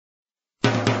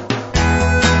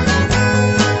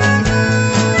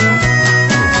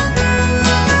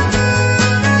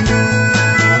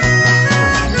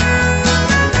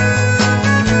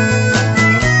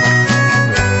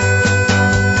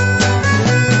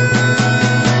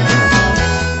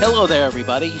Hello there,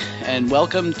 everybody, and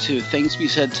welcome to Things We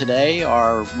Said Today,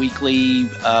 our weekly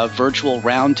virtual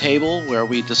roundtable where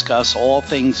we discuss all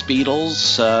things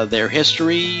Beatles, their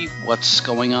history, what's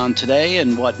going on today,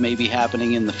 and what may be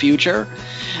happening in the future.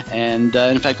 And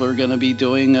in fact, we're going to be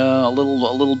doing a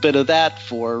little bit of that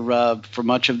for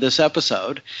much of this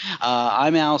episode.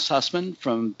 I'm Al Sussman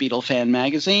from Beatle Fan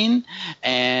Magazine,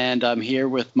 and I'm here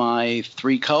with my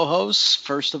three co-hosts.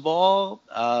 First of all,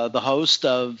 the host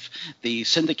of the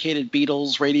syndicated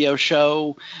Beatles radio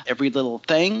show, Every Little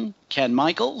Thing, Ken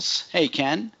Michaels. Hey,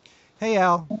 Ken. Hey,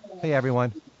 Al. Hey,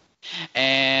 everyone.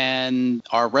 And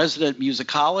our resident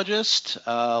musicologist,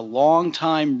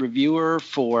 longtime reviewer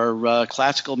for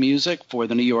classical music for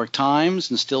the New York Times,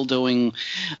 and still doing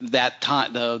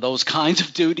those kinds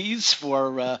of duties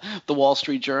for the Wall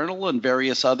Street Journal and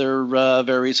various other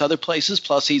places.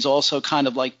 Plus, he's also kind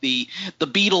of like the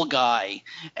Beatle guy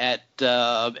at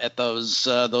those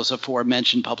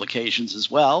aforementioned publications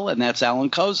as well. And that's Alan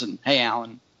Kozin. Hey,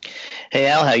 Alan. Hey,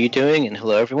 Al, how you doing? And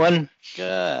hello, everyone.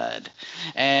 Good.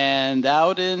 And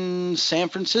out in San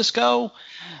Francisco,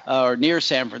 or near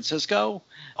San Francisco,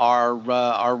 our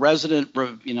resident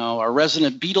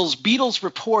Beatles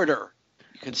reporter,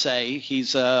 you could say.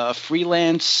 He's a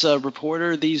freelance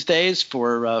reporter these days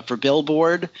for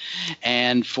Billboard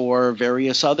and for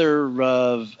various other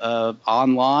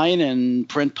online and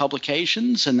print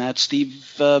publications, and that's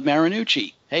Steve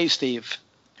Marinucci. Hey, Steve.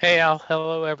 Hey, Al.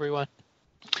 Hello, everyone.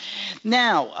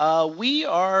 Now, we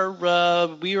are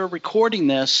recording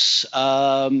this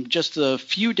just a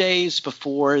few days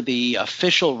before the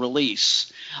official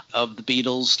release of the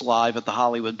Beatles live at the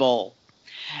Hollywood Bowl.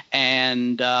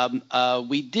 And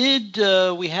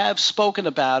we have spoken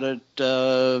about it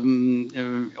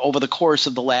over the course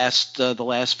of the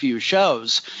last few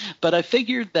shows. But I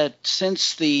figured that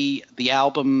since the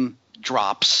album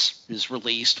is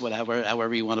released,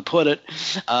 however you want to put it,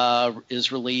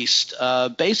 is released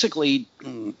basically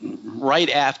right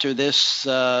after this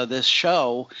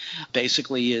show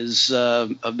basically is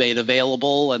made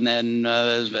available, and then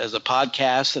as a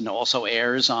podcast, and also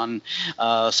airs on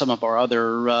some of our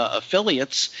other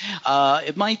affiliates.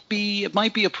 It might be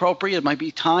appropriate, it might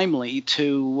be timely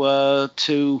to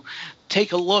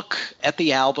take a look at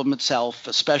the album itself,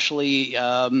 especially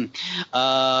in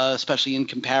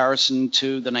comparison to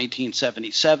the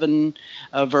 1977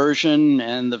 version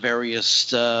and the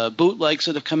various bootlegs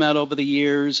that have come out over the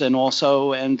years, and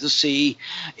to see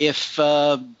if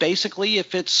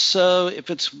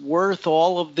it's worth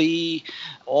all the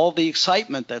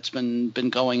excitement that's been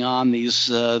going on these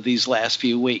last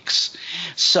few weeks.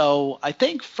 So I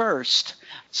think first,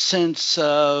 since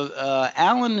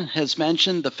Alan has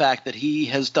mentioned the fact that he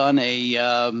has done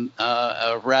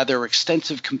a rather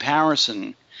extensive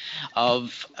comparison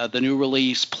of the new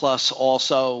release, plus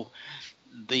also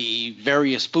the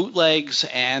various bootlegs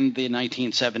and the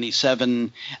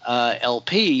 1977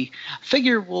 LP,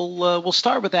 figure we'll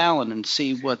start with Alan and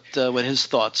see what his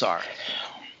thoughts are.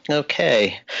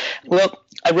 Okay. Well,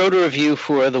 I wrote a review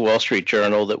for the Wall Street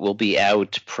Journal that will be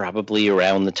out probably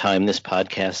around the time this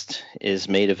podcast is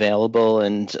made available.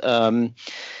 And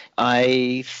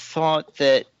I thought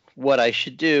that what I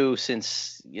should do,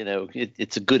 since,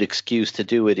 it's a good excuse to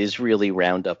do it, is really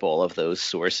round up all of those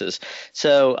sources.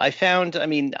 So I found,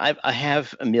 I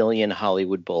have a million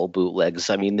Hollywood Bowl bootlegs.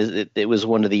 It was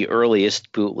one of the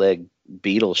earliest bootleg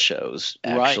Beatles shows,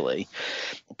 actually. Right.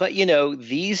 But,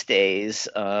 these days,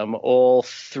 all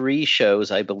three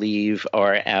shows, I believe,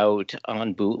 are out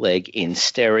on bootleg in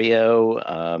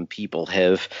stereo. People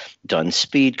have done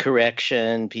speed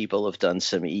correction. People have done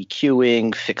some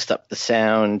EQing, fixed up the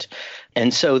sound.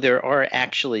 And so there are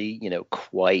actually,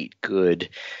 quite good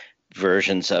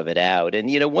versions of it out. And,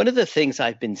 one of the things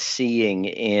I've been seeing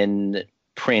in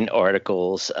print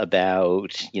articles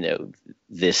about,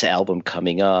 this album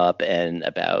coming up and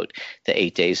about the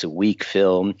 8 Days a Week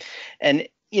film, and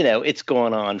it's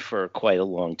gone on for quite a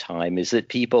long time, is that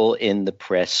people in the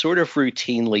press sort of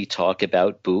routinely talk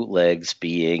about bootlegs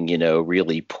being,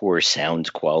 really poor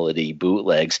sound quality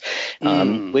bootlegs,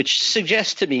 which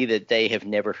suggests to me that they have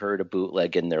never heard a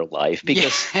bootleg in their life,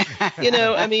 because,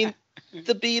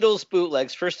 the Beatles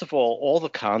bootlegs, first of all the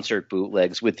concert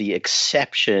bootlegs, with the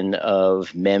exception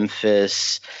of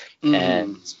Memphis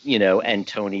and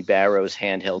Tony Barrow's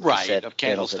handheld cassette of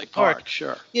Candlestick Park,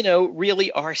 sure, really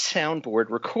are soundboard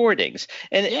recordings.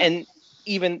 And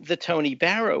even the Tony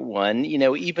Barrow one,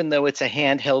 even though it's a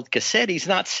handheld cassette, he's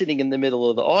not sitting in the middle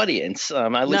of the audience.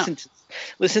 I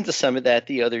listened to some of that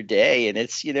the other day, and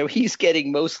it's, he's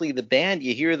getting mostly the band.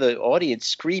 You hear the audience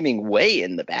screaming way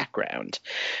in the background.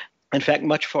 In fact,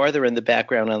 much farther in the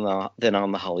background than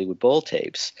on the Hollywood Bowl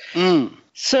tapes. Mm.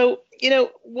 So,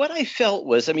 what I felt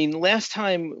was, last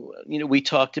time, we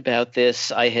talked about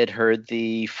this, I had heard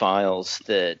the files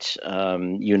that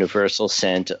Universal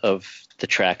sent of the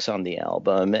tracks on the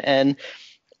album, and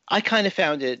I kind of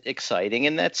found it exciting,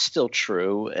 and that's still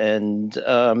true. And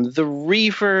the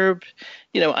reverb,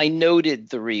 I noted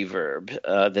the reverb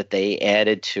that they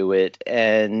added to it,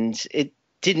 and it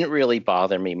didn't really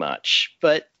bother me much.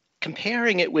 But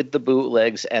comparing it with the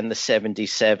bootlegs and the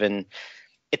 77,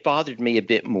 it bothered me a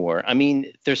bit more.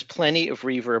 There's plenty of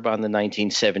reverb on the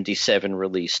 1977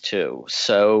 release, too.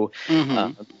 So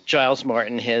Giles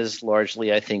Martin has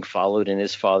largely, I think, followed in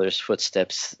his father's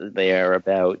footsteps there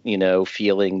about,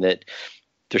 feeling that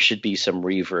there should be some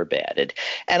reverb added.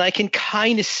 And I can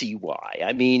kind of see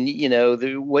why.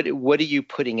 What are you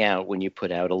putting out when you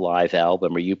put out a live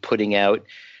album? Are you putting out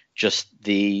just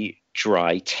the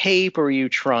dry tape, or are you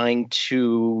trying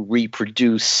to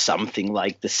reproduce something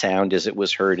like the sound as it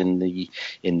was heard in the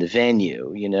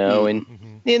venue,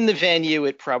 and in the venue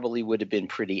it probably would have been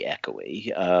pretty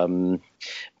echoey,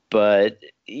 but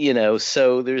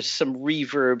so there's some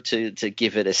reverb to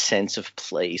give it a sense of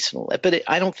place and all that, but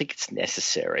I don't think it's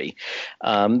necessary.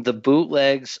 The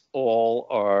bootlegs all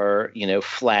are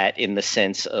flat in the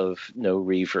sense of no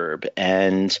reverb,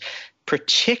 and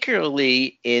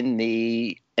particularly in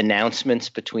the announcements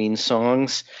between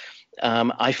songs,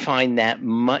 I find that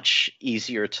much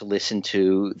easier to listen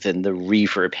to than the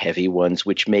reverb-heavy ones,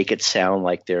 which make it sound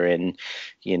like they're in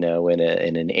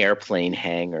an airplane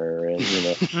hangar.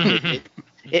 And,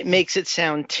 it makes it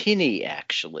sound tinny,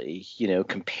 actually,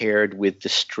 compared with the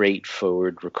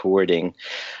straightforward recording.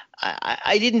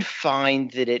 I didn't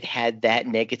find that it had that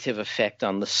negative effect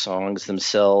on the songs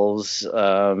themselves,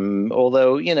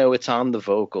 although, it's on the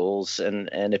vocals.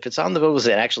 And if it's on the vocals,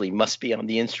 it actually must be on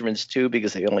the instruments, too,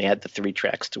 because they only had the 3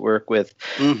 tracks to work with.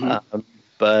 It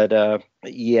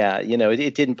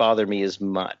didn't bother me as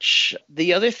much.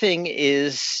 The other thing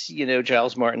is,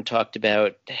 Giles Martin talked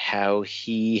about how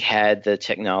he had the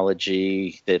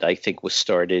technology that I think was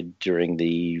started during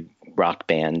the Rock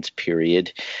Band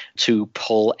period to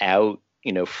pull out,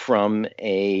 from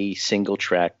a single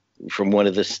track, from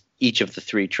each of the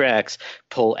 3 tracks,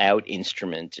 pull out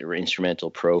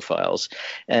instrumental profiles.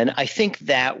 And I think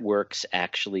that works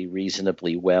actually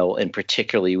reasonably well, and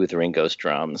particularly with Ringo's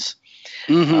drums.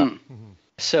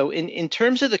 So in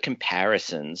terms of the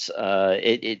comparisons,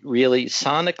 it really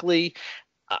sonically,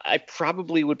 I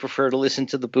probably would prefer to listen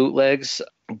to the bootlegs,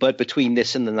 but between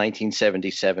this and the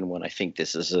 1977 one, I think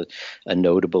this is a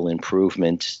notable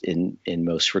improvement in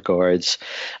most regards.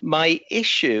 My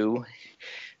issue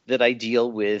that I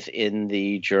deal with in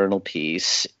the journal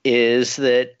piece is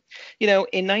that, in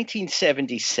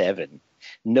 1977,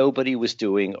 nobody was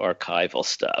doing archival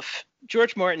stuff.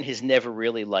 George Martin has never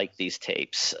really liked these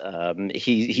tapes.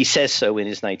 He says so in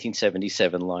his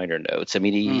 1977 liner notes.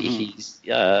 He's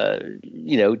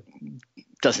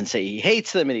doesn't say he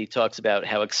hates them, and he talks about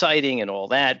how exciting and all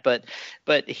that, but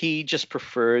he just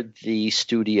preferred the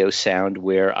studio sound,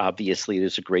 where obviously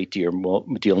there's a great deal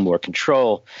more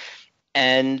control.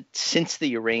 And since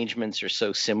the arrangements are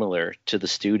so similar to the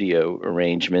studio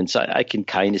arrangements, I can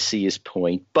kind of see his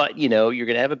point. But, you're going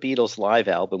to have a Beatles live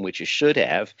album, which you should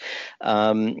have.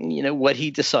 What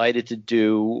he decided to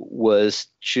do was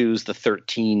choose the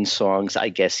 13 songs I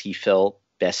guess he felt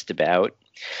best about.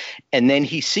 And then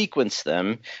he sequenced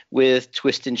them with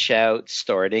Twist and Shout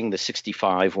starting, the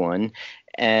 65 one,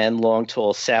 and Long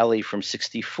Tall Sally from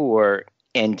 64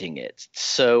 ending it.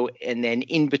 So, and then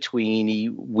in between, he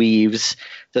weaves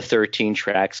the 13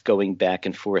 tracks going back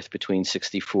and forth between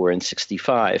 64 and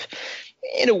 65.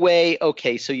 In a way,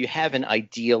 okay, so you have an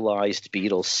idealized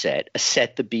Beatles set, a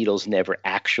set the Beatles never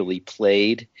actually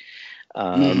played.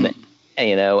 And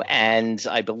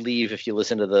I believe if you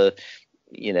listen to the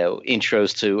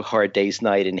intros to Hard Day's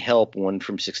Night and Help, one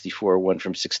from 64, one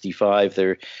from 65,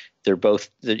 they're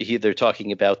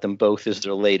talking about them both as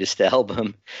their latest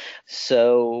album.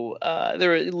 So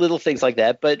there are little things like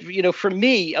that. But, for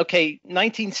me, okay,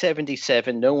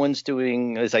 1977, no one's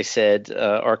doing, as I said,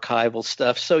 archival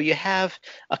stuff. So you have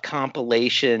a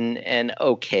compilation, and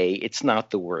okay, it's not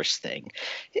the worst thing.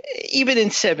 Even in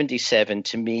 77,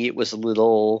 to me, it was a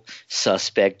little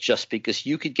suspect, just because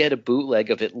you could get a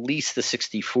bootleg of at least the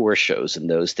 64 shows in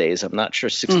those days. I'm not sure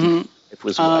 65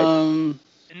 was wide.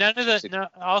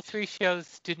 All 3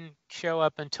 shows didn't show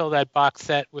up until that box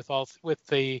set with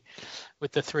the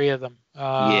 3 of them.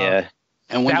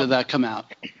 And when did that come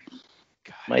out?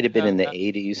 Might have been in the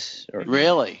 80s.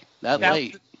 Really? That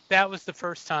late? That was the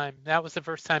first time.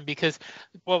 Because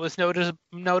what was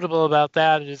notable about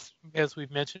that is, as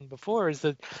we've mentioned before, is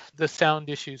the sound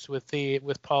issues with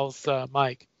Paul's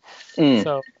mic. Mm,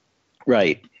 So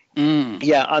right. Mm.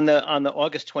 Yeah, on the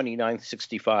August 29th,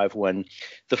 65 one,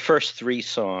 the first three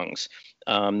songs,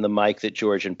 the mic that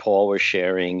George and Paul were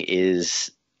sharing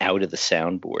is out of the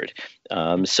soundboard.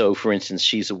 So, for instance,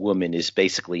 She's a Woman is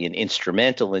basically an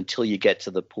instrumental until you get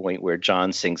to the point where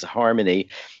John sings a harmony,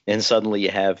 and suddenly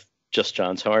you have just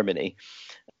John's harmony.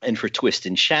 And for Twist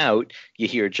and Shout, you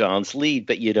hear John's lead,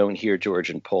 but you don't hear George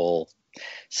and Paul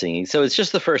singing. So it's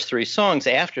just the first three songs.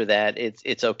 After that,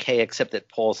 it's okay, except that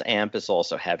Paul's amp is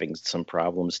also having some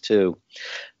problems too.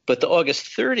 But the August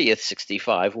 30th,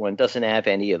 65 one doesn't have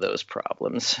any of those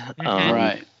problems.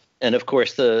 Right. And of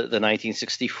course, the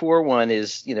 1964 one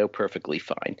is, perfectly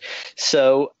fine.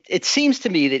 So it seems to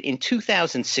me that in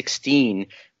 2016,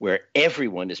 where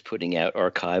everyone is putting out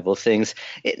archival things,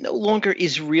 it no longer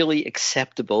is really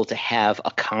acceptable to have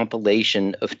a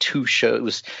compilation of two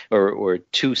shows or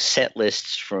two set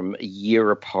lists from a year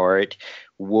apart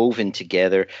woven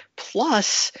together.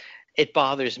 Plus, it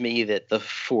bothers me that the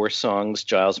four songs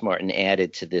Giles Martin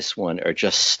added to this one are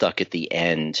just stuck at the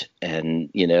end. And,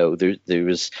 there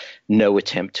was no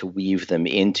attempt to weave them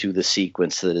into the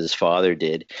sequence that his father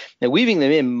did. Now, weaving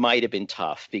them in might have been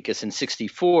tough because in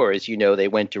 64, as you know, they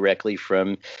went directly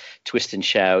from Twist and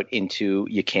Shout into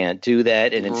You Can't Do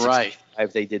That. And in 65,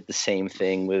 they did the same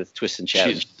thing with Twist and Shout.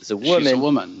 She's a Woman. She's a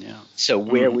Woman, yeah. So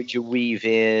where would you weave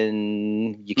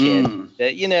in? You can't,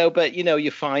 but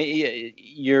you find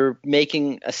you're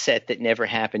making a set that never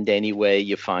happened anyway.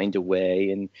 You find a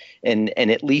way, and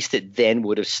at least it then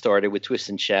would have started with Twist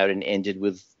and Shout and ended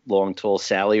with Long Tall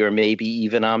Sally, or maybe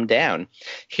even I'm Down.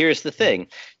 Here's the thing.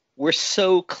 We're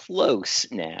so close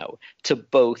now to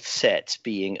both sets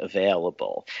being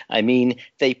available. I mean,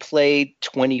 they played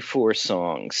 24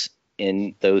 songs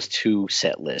in those two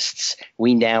set lists.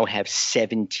 We now have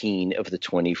 17 of the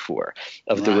 24.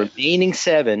 Of the remaining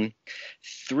 7,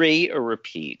 3 are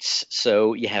repeats.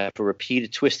 So you have a repeat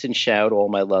of Twist and Shout, All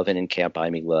My Lovin' and Can't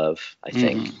Buy Me Love, I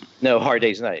think. No, Hard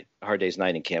Day's Night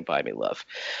and Can't Buy Me Love.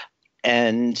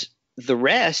 And the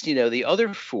rest, the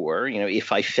other 4,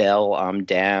 If I Fell, I'm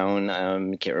Down. I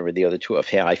can't remember the other 2.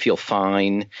 I Feel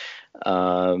Fine.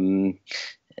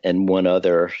 And one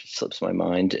other slips my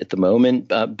mind at the moment.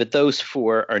 But those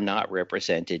 4 are not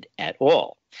represented at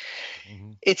all.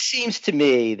 Mm-hmm. It seems to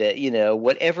me that,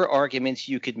 whatever arguments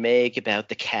you could make about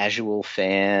the casual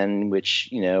fan,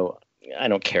 which, I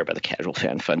don't care about the casual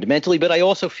fan fundamentally, but I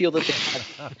also feel that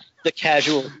the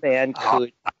casual fan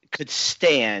could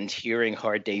stand hearing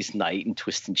Hard Day's Night and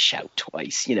Twist and Shout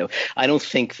twice. I don't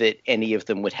think that any of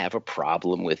them would have a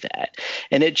problem with that.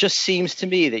 And it just seems to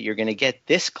me that you're going to get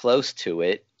this close to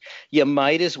it. You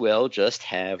might as well just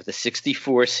have the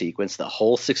 64 sequence, the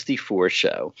whole 64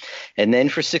 show. And then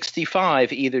for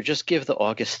 65, either just give the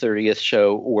August 30th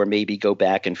show or maybe go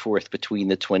back and forth between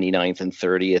the 29th and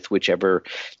 30th, whichever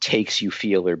takes you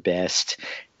feel are best,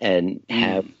 and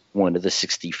have one of the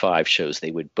 65 shows.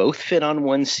 They would both fit on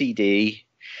one CD.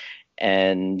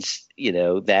 And,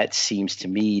 that seems to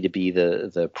me to be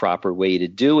the proper way to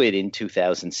do it in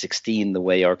 2016, the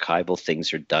way archival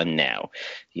things are done now.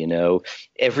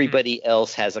 Everybody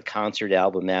else has a concert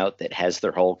album out that has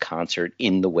their whole concert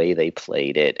in the way they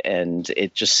played it. And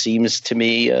it just seems to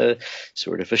me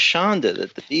sort of a shanda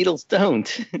that the Beatles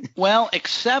don't. Well,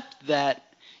 except that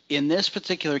in this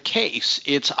particular case,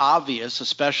 it's obvious,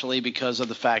 especially because of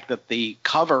the fact that the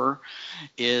cover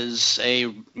is a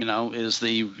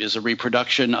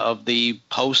reproduction of the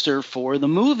poster for the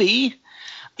movie.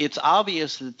 It's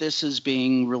obvious that this is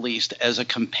being released as a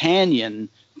companion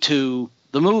to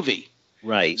the movie.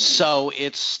 Right. So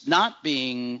it's not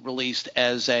being released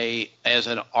as an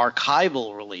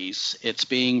archival release. It's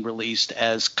being released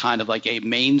as kind of like a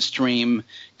mainstream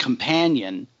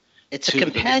companion. It's a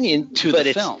companion to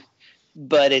the film.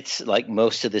 But it's like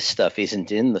most of this stuff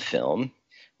isn't in the film,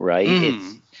 right?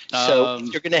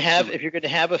 If you're going to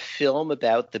have a film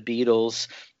about the Beatles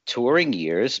touring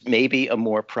years, maybe a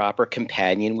more proper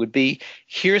companion would be,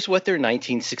 here's what their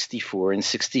 1964 and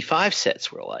 65 sets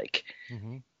were like.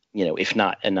 Mm-hmm. If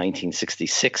not a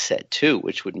 1966 set too,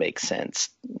 which would make sense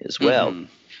as well. Mm-hmm.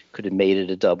 Could have made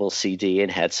it a double CD and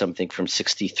had something from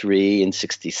 63 and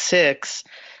 66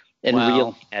 and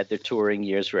really had their touring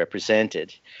years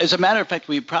represented. As a matter of fact,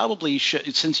 we probably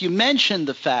should, since you mentioned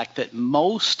the fact that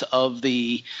most of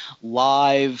the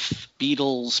live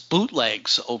Beatles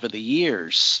bootlegs over the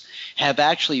years have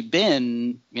actually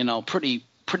been,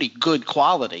 pretty good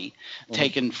quality,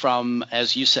 taken from,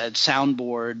 as you said,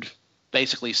 soundboard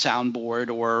basically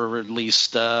soundboard or at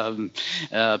least PA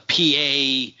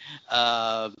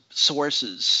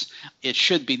sources. It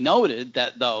should be noted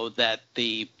that that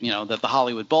the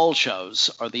Hollywood Bowl shows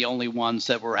are the only ones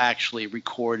that were actually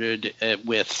recorded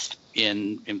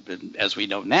in as we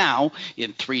know now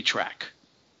in 3-track.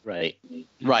 Right.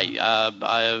 Right.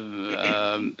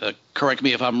 Correct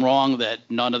me if I'm wrong. That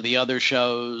none of the other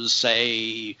shows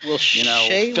say. Well,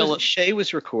 Shay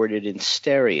was recorded in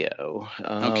stereo.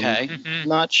 Okay.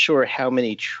 Not sure how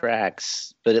many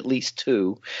tracks, but at least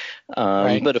 2.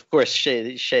 Right. But of course,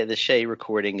 the Shay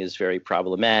recording is very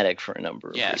problematic for a number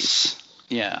of reasons.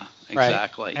 Yeah.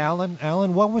 Exactly.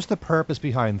 Alan, what was the purpose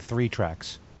behind 3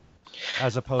 tracks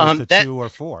as opposed to 2 or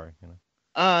 4?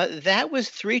 That was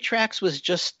 3 tracks was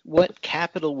just what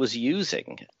Capitol was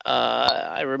using.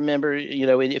 I remember,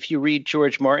 if you read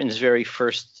George Martin's very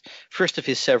first of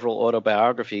his several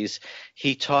autobiographies,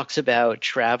 he talks about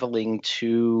traveling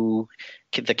to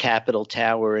the Capitol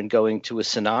Tower and going to a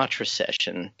Sinatra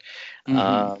session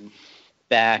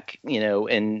back,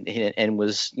 and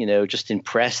was, just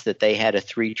impressed that they had a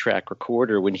 3-track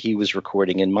recorder when he was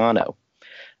recording in mono.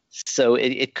 So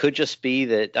it could just be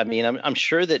that, I'm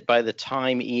sure that by the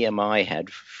time EMI had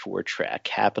 4-track,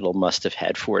 Capitol must have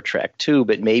had 4-track too,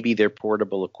 but maybe their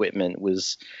portable equipment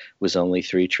was only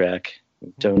 3-track.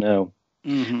 Don't know.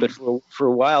 Mm-hmm. But for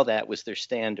a while, that was their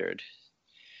standard.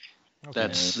 Okay.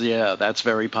 That's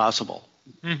very possible.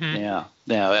 Mm-hmm.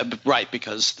 Yeah, right,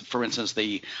 because, for instance,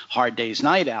 the Hard Day's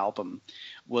Night album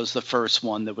was the first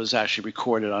one that was actually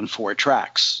recorded on 4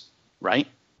 tracks, right?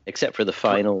 Except for the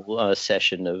final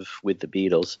session with the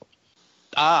Beatles.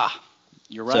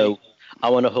 You're right. So I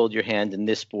Want to Hold Your Hand and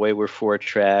This Boy were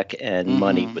 4-track, and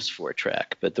Money was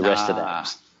 4-track, but the rest of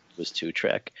that was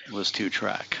 2-track. Was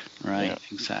 2-track, right? Yeah.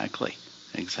 Exactly.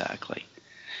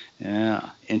 Yeah,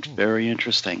 very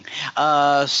interesting.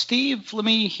 Steve, let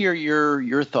me hear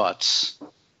your thoughts.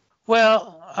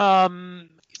 Well,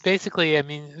 basically,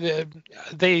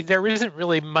 there isn't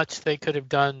really much they could have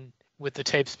done with the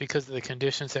tapes because of the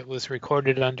conditions it was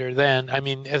recorded under then.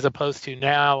 As opposed to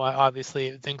now,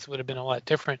 obviously things would have been a lot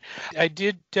different. I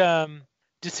did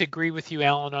disagree with you,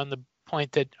 Alan, on the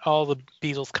point that all the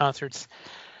Beatles concerts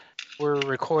were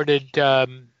recorded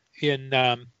in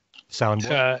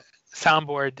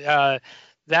soundboard.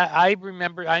 That I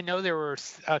remember. I know there were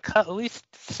at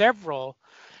least several.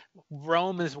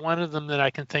 Rome is one of them that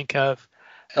I can think of.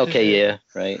 Okay, yeah,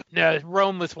 right. Yeah,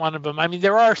 Rome was one of them.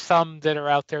 There are some that are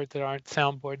out there that aren't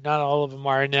soundboard. Not all of them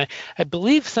are. And I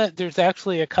believe there's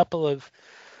actually a couple of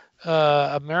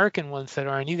American ones that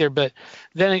aren't either. But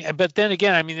then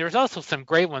again, there's also some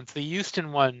great ones. The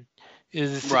Houston one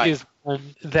is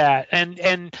one that.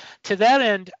 And to that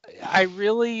end, I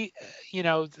really,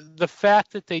 the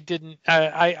fact that they didn't.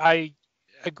 I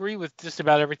agree with just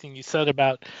about everything you said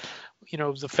about,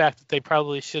 the fact that they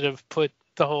probably should have put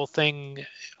the whole thing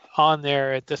on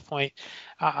there at this point.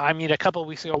 A couple of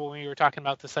weeks ago when we were talking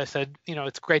about this, I said,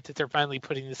 it's great that they're finally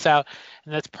putting this out,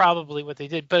 and that's probably what they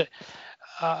did. But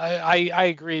I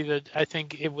agree that I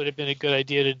think it would have been a good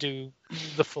idea to do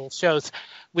the full shows,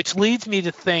 which leads me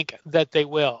to think that they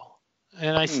will.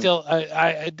 And I still,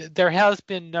 there has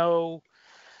been no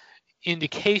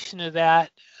indication of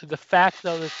that. The fact,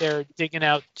 though, that they're digging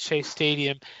out Shea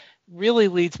Stadium really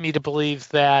leads me to believe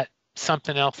that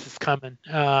something else is coming.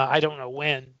 I don't know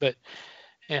when, but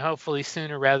hopefully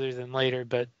sooner rather than later.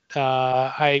 But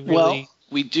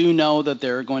we do know that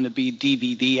there are going to be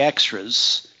DVD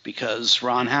extras because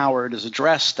Ron Howard has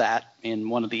addressed that in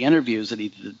one of the interviews that he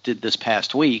did this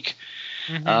past week.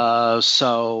 Mm-hmm.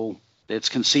 So it's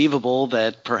conceivable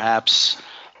that perhaps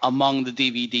among the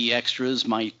DVD extras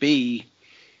might be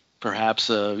perhaps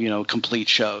complete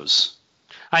shows.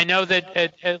 I know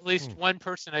that at least one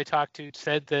person I talked to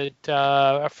said that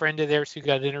a friend of theirs who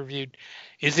got interviewed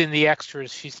is in the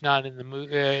extras. She's not in the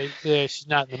movie. She's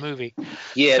not in the movie.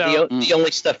 Yeah, so, the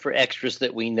only stuff for extras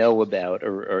that we know about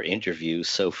are interviews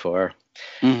so far.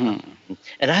 Mm-hmm.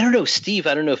 And I don't know, Steve.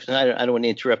 I don't know if I don't want to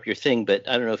interrupt your thing, but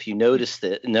I don't know if you noticed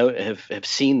that. Have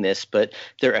seen this, but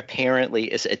there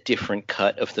apparently is a different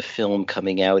cut of the film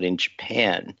coming out in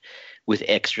Japan, with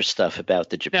extra stuff about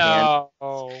the Japan.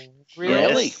 No,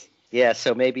 really? Yes. Yeah,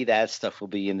 so maybe that stuff will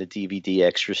be in the DVD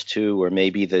extras too, or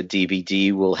maybe the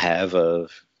DVD will have a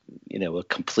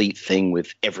complete thing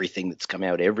with everything that's come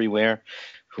out everywhere.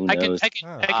 Who knows?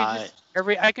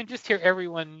 I can just hear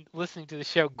everyone listening to the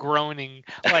show groaning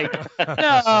like,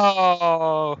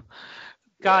 no.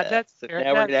 God, that's so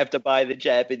now we're gonna have to buy the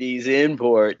Japanese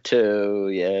import too.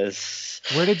 Yes.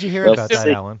 Where did you hear about that,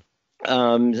 Alan?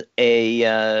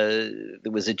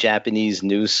 There was a Japanese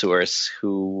news source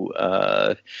who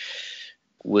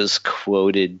was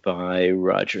quoted by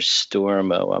Roger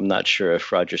Stormo. I'm not sure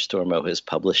if Roger Stormo has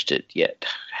published it yet,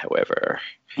 however.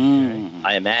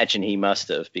 I imagine he must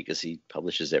have, because he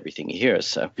publishes everything he hears.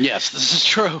 So yes, this is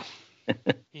true.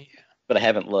 Yeah. But I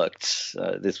haven't looked.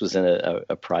 This was in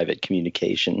a private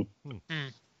communication.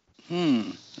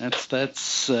 That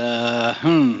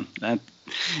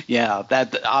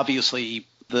obviously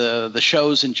the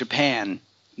shows in Japan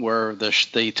were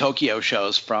the Tokyo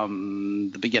shows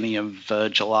from the beginning of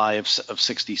July of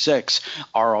 '66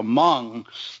 are among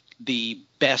the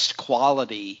best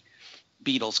quality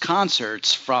Beatles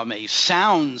concerts from a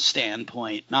sound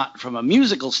standpoint, not from a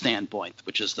musical standpoint,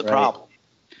 which is the problem.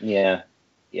 Yeah.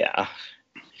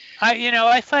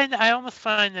 I almost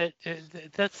find that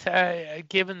that's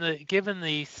given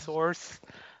the source,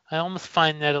 I almost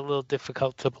find that a little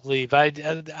difficult to believe.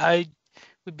 I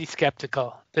would be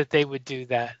skeptical that they would do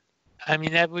that. I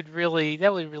mean, that would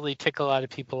really tick a lot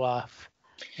of people off,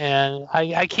 and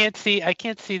I can't see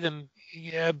them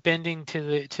bending to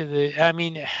the. I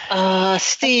mean,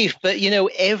 Steve, but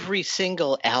every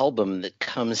single album that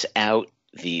comes out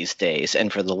these days,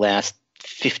 and for the last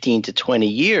 15 to 20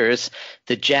 years,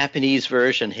 the Japanese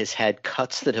version has had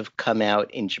cuts that have come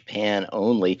out in Japan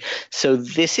only. So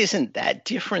this isn't that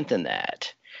different than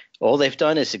that. All they've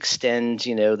done is extend,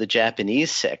 the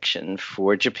Japanese section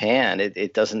for Japan.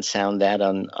 It doesn't sound that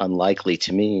unlikely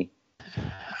to me.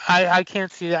 I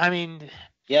can't see that. I mean,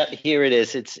 yeah, here it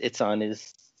is. It's on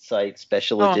his site,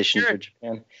 special edition for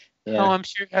Japan. Yeah. Oh,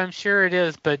 I'm sure it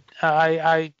is, but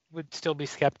I would still be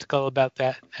skeptical about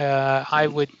that. I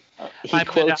would.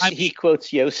 He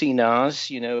quotes Yossi Nas,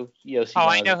 Yossi. Oh,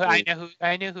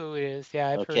 I know who it is. Yeah,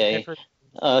 I've heard.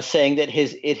 Saying that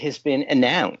it has been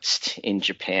announced in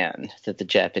Japan that the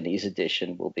Japanese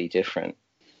edition will be different.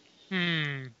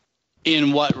 In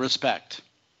what respect?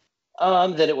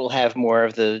 That it will have more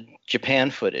of the Japan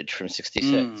footage from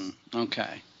 '66.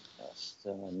 Okay.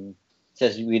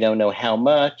 Says we don't know how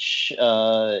much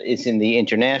is in the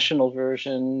international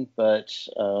version, but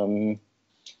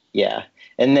yeah.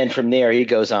 And then from there, he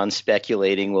goes on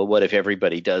speculating, well, what if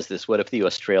everybody does this? What if the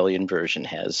Australian version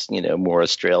has, more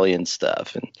Australian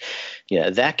stuff? And,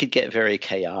 that could get very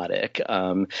chaotic.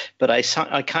 But I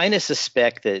kind of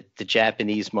suspect that the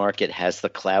Japanese market has the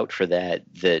clout for that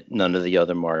none of the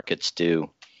other markets do.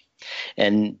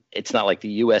 And it's not like the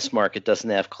U.S. market doesn't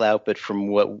have clout, but from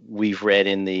what we've read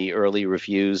in the early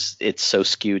reviews, it's so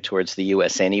skewed towards the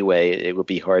U.S. anyway, it would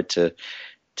be hard to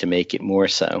make it more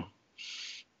so.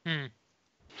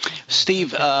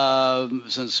 Steve,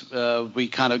 since we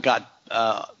kind of got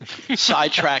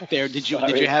sidetracked there, did you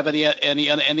have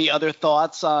any other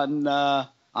thoughts on the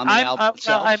album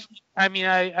itself? Well, I mean,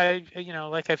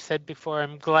 like I've said before,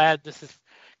 I'm glad this is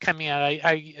coming out.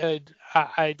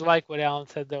 I like what Alan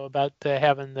said though about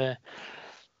having the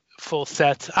full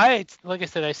sets. Like I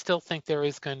said, I still think there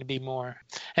is going to be more,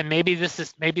 and maybe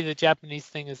the Japanese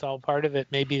thing is all part of it.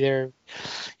 Maybe they're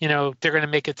going to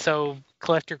make it so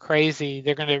collector crazy.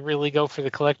 They're going to really go for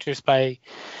the collectors by,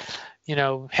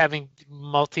 having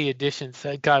multi editions.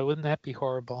 God, wouldn't that be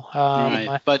horrible?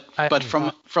 Right. But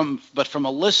from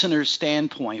a listener's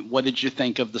standpoint, what did you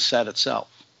think of the set itself?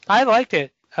 I liked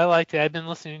it. I've been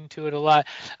listening to it a lot.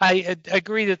 I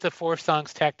agree that the 4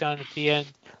 songs tacked on at the end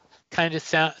kind of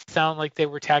sound like they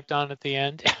were tacked on at the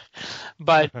end,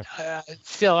 but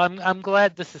still, I'm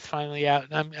glad this is finally out.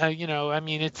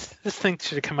 This thing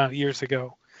should have come out years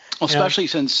ago. Well, especially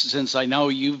since I know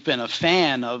you've been a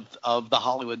fan of the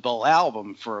Hollywood Bowl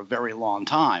album for a very long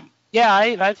time. Yeah,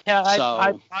 I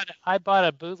bought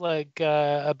a bootleg.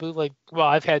 Well,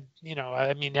 I've had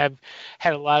I've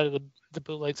had a lot of the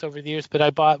bootlegs over the years, but I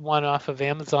bought one off of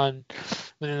Amazon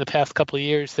within the past couple of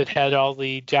years that had all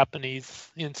the Japanese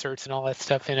inserts and all that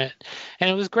stuff in it, and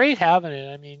it was great having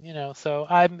it. So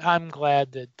I'm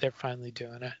glad that they're finally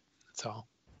doing it. So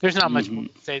there's not much more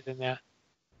to say than that.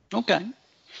 Okay.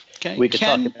 We could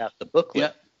talk about the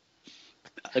booklet.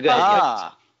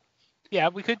 Yeah,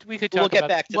 we could talk we'll get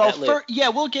back to that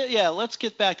later. Let's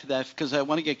get back to that because I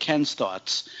want to get Ken's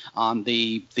thoughts on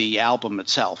the album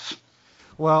itself.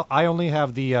 Well, I only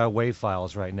have the WAV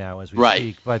files right now as we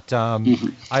speak, but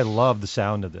I love the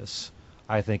sound of this.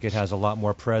 I think it has a lot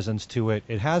more presence to it.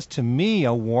 It has, to me,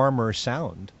 a warmer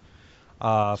sound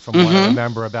from what I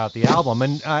remember about the album.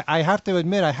 And I have to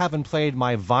admit, I haven't played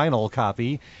my vinyl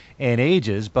copy in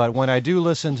ages, but when I do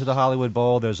listen to the Hollywood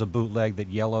Bowl, there's a bootleg that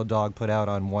Yellow Dog put out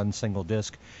on one single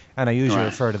disc, and I usually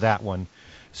refer to that one.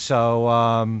 So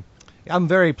I'm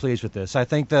very pleased with this. I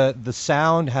think the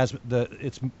sound has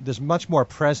there's much more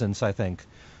presence, I think,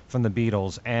 from the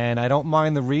Beatles, and I don't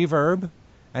mind the reverb.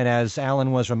 And as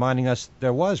Alan was reminding us,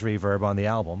 there was reverb on the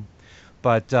album,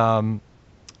 But no,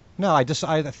 I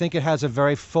think it has a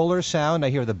very fuller sound. I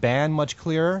hear the band much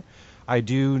clearer. I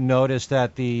do notice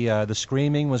that the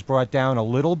screaming was brought down a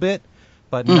little bit,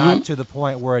 but not to the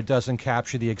point where it doesn't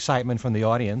capture the excitement from the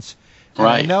audience. And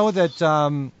right. I know that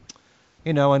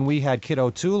and we had Kid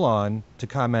O'Toole on to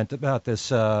comment about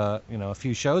this, a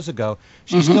few shows ago.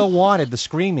 She still wanted the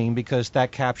screaming because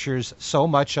that captures so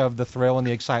much of the thrill and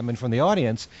the excitement from the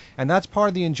audience, and that's part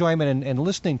of the enjoyment in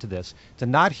listening to this. To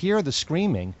not hear the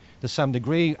screaming to some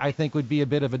degree, I think would be a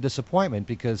bit of a disappointment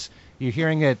because you're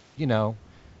hearing it,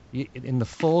 in the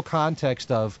full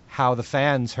context of how the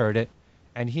fans heard it,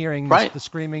 and hearing the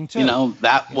screaming too.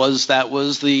 That was a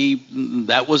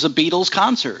Beatles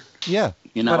concert. Yeah.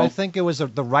 But I think it was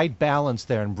the right balance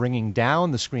there in bringing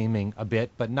down the screaming a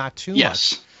bit, but not too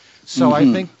much. So I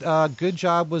think good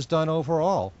job was done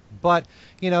overall. But,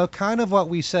 kind of what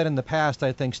we said in the past,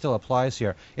 I think still applies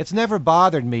here. It's never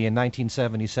bothered me in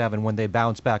 1977 when they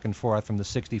bounced back and forth from the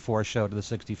 64 show to the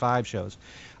 65 shows.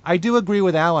 I do agree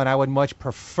with Alan. I would much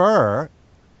prefer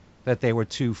that they were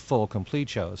 2 full, complete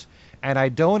shows. And I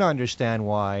don't understand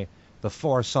why the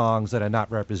 4 songs that are not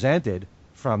represented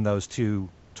from those 2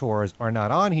 tours are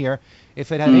not on here.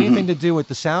 If it had anything to do with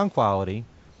the sound quality,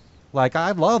 like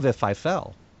I love If I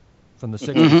Fell from the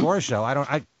 64 show.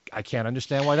 I can't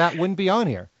understand why that wouldn't be on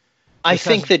here. I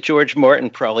think that George Martin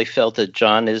probably felt that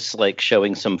John is like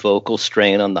showing some vocal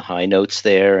strain on the high notes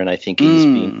there, and I think he's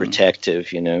being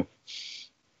protective,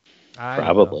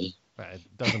 Probably.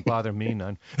 It doesn't bother me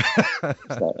none.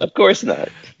 Of course not.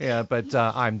 Yeah, but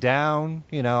I'm Down.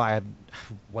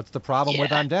 What's the problem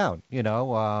with I'm Down?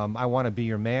 I Want to Be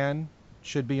Your Man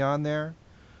should be on there.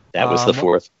 That was the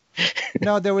 4th.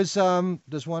 No, there's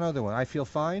one other one. I Feel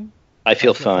Fine. I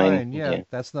Feel Fine. Yeah,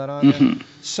 that's not on there.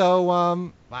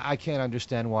 So I can't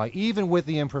understand why. Even with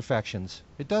the imperfections,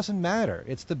 it doesn't matter.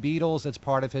 It's the Beatles. It's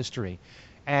part of history.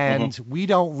 And we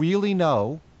don't really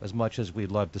know, as much as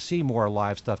we'd love to see more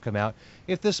live stuff come out,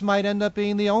 if this might end up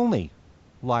being the only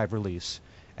live release.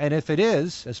 And if it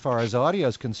is, as far as audio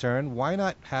is concerned, why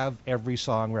not have every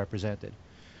song represented?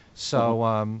 So,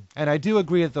 and I do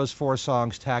agree that those 4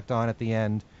 songs tacked on at the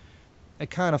end,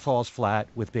 it kind of falls flat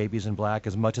with Babies in Black.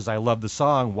 As much as I love the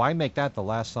song, why make that the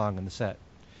last song in the set?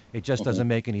 It just doesn't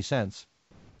make any sense.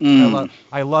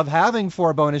 I love having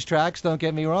 4 bonus tracks, don't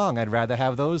get me wrong. I'd rather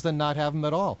have those than not have them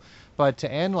at all. But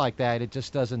to end like that, it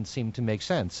just doesn't seem to make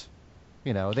sense.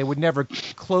 They would never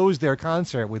close their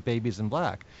concert with Babies in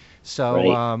Black.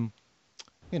 So,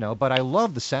 but I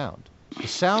love the sound. The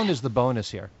sound is the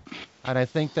bonus here. And I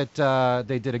think that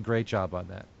they did a great job on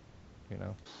that,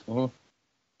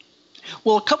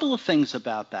 Well, a couple of things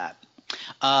about that.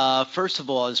 First of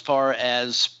all, as far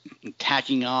as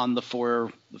tacking on the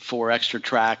four extra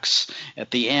tracks at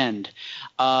the end,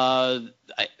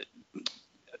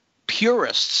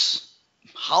 purists,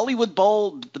 Hollywood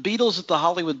Bowl, the Beatles at the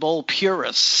Hollywood Bowl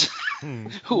purists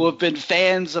who have been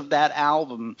fans of that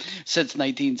album since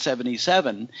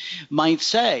 1977 might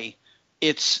say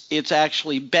it's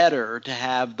actually better to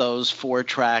have those 4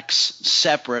 tracks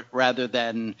separate rather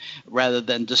than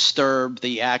disturb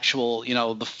the actual,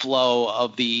 the flow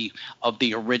of the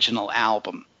original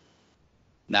album.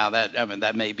 Now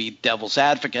that may be devil's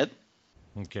advocate.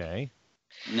 Okay.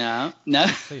 No,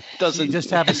 doesn't. You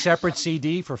just have a separate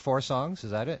CD for 4 songs?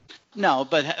 Is that it? No,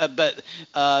 but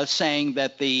saying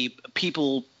that the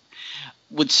people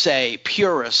would say,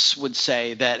 purists would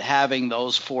say that having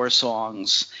those 4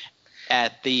 songs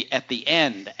at the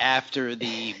end after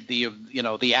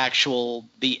the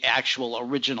actual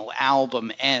original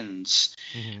album ends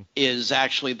is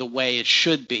actually the way it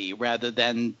should be, rather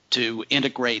than to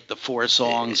integrate the 4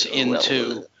 songs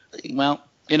into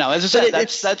as I said,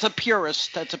 that's a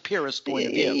purist point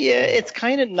of view. Yeah, it's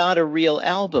kind of not a real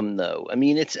album, though. I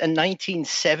mean, it's a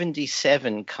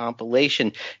 1977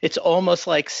 compilation. It's almost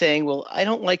like saying, well, I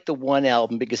don't like the one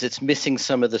album because it's missing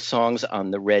some of the songs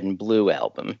on the Red and Blue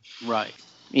album. Right.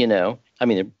 I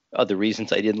mean, there are other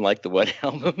reasons I didn't like the one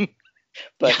album,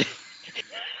 but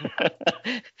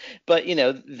but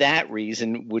that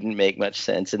reason wouldn't make much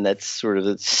sense, and that's sort of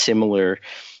a similar.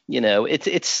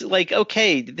 It's like,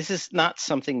 okay, this is not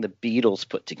something the Beatles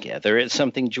put together. It's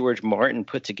something George Martin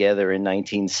put together in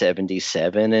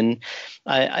 1977. And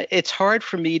it's hard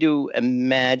for me to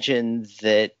imagine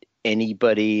that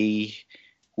anybody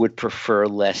would prefer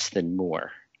less than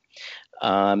more.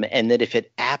 And that if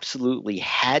it absolutely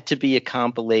had to be a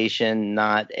compilation,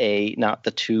 not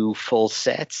the 2 full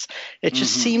sets, it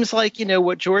just seems like,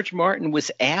 what George Martin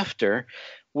was after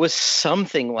was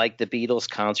something like the Beatles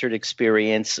concert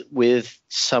experience with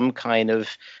some kind of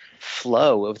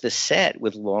flow of the set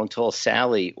with Long Tall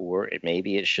Sally, or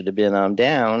maybe it should have been I'm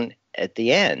Down, at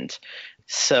the end.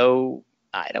 So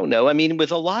I don't know. I mean,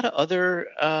 with a lot of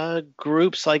other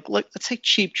groups, like let's say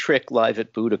Cheap Trick live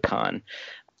at Budokan,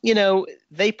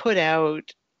 they put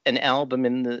out an album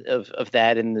of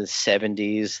that in the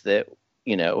 70s that,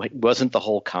 it wasn't the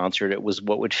whole concert. It was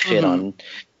what would fit on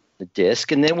the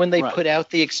disc. And then when they put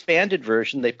out the expanded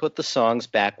version, they put the songs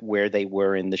back where they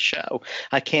were in the show.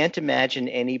 I can't imagine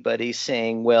anybody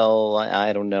saying, well,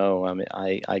 I don't know. I mean,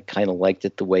 I kind of liked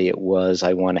it the way it was.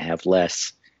 I want to have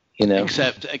less,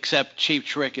 Except Cheap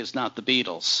Trick is not the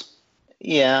Beatles.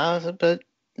 Yeah, but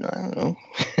I don't know.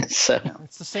 So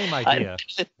it's the same idea.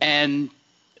 And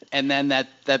then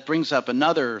that brings up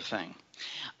another thing.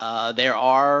 There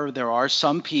are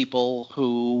some people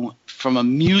who, from a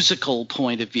musical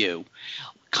point of view,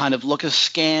 kind of look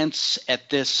askance at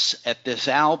this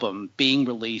album being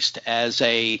released as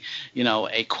a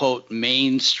quote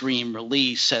mainstream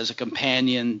release, as a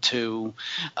companion to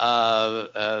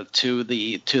the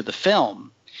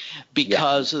film,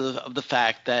 because of the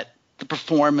fact that the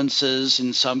performances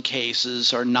in some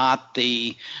cases are not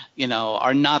the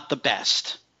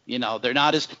best. They're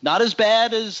not as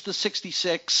bad as the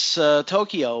 66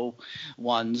 Tokyo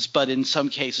ones, but in some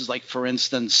cases, like for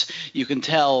instance, you can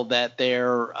tell that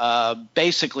they're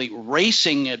basically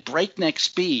racing at breakneck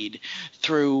speed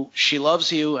through She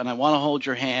Loves You and I Want to Hold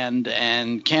Your Hand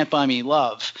and Can't Buy Me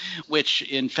Love, which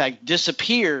in fact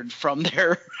disappeared from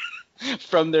their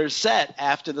set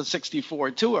after the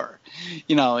 64 tour.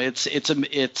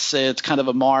 It's kind of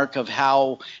a mark of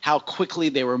how quickly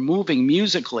they were moving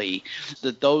musically,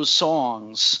 that those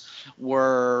songs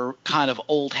were kind of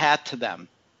old hat to them.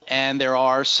 And there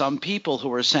are some people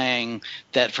who are saying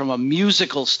that from a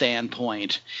musical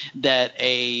standpoint, that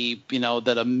a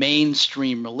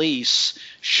mainstream release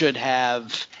should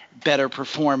have better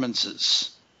performances.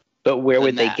 But where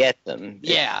would they get them?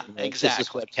 Yeah, exactly. This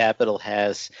is what Capitol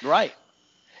has. Right.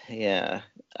 Yeah.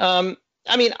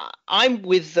 I mean, I'm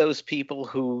with those people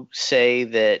who say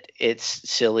that it's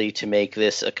silly to make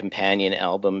this a companion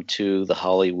album to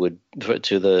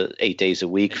the 8 Days a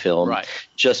Week film, right,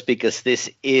 just because this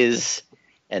is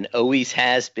and always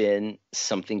has been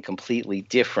something completely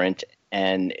different,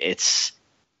 and it's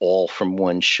all from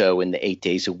one show, and the 8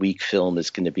 Days a Week film is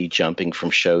going to be jumping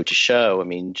from show to show. I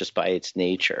mean, just by its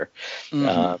nature.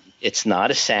 It's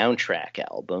not a soundtrack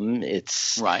album.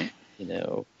 It's right.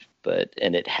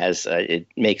 And it has it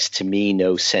makes to me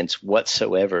no sense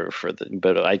whatsoever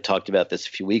but I talked about this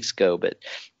a few weeks ago, but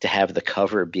to have the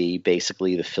cover be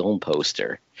basically the film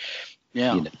poster.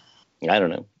 Yeah. I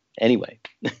don't know. Anyway.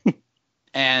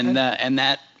 and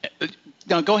that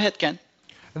no, go ahead, Ken.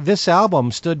 This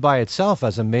album stood by itself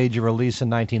as a major release in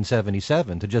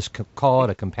 1977. To just call it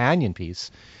a companion piece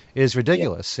is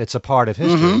ridiculous. Yeah. It's a part of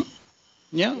history.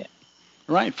 Yeah.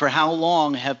 Right. For how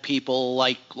long have people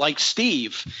like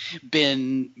Steve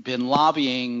been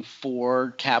lobbying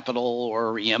for Capitol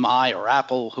or EMI or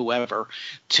Apple, whoever,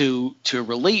 to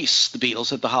release the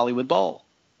Beatles at the Hollywood Bowl?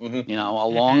 A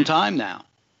long time now.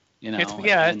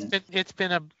 It's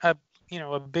been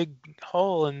a big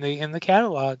hole in the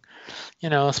catalog,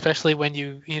 especially when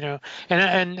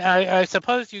and I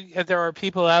suppose there are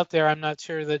people out there, I'm not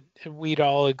sure that we'd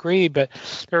all agree, but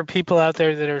there are people out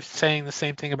there that are saying the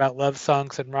same thing about love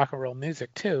songs and rock and roll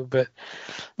music too. But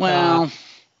I'm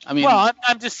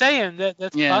just saying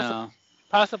that's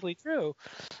possibly true.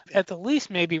 At the least,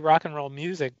 maybe rock and roll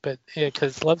music, but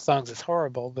because love songs is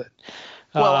horrible. But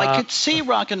I could see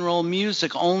rock and roll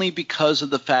music only because of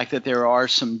the fact that there are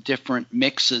some different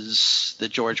mixes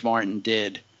that George Martin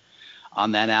did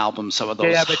on that album. Some of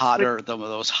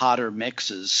those hotter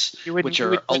mixes, which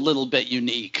are a little bit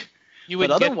unique.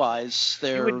 But otherwise,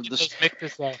 they're those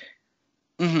mixes though.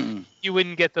 You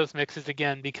wouldn't get those mixes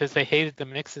again because they hated the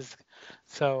mixes,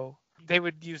 so they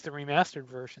would use the remastered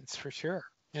versions for sure.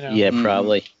 Yeah,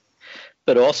 probably.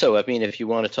 But also, I mean, if you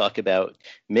want to talk about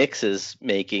mixes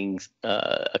making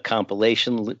a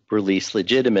compilation release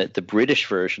legitimate, the British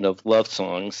version of Love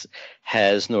Songs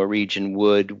has Norwegian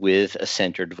Wood with a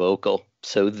centered vocal.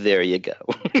 So there you go.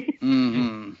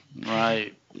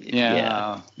 Right.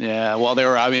 Yeah. Well,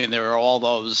 there are all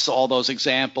those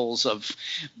examples of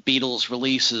Beatles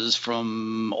releases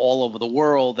from all over the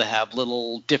world that have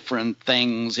little different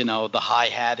things. The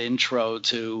hi-hat intro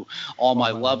to All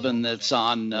My Lovin' that's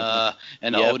on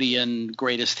an Odeon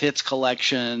Greatest Hits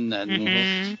collection,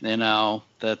 and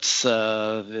that's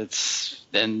it's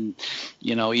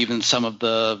even some of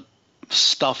the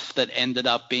stuff that ended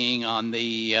up being on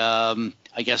the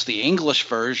I guess the English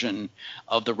version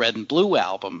of the Red and Blue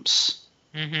albums.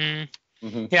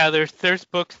 Yeah, there's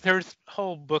books, there's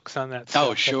whole books on that stuff.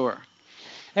 Oh, sure.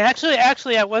 And actually,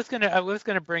 I was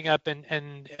gonna bring up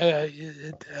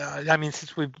I mean,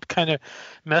 since we've kind of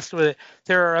messed with it,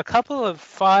 there are a couple of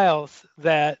files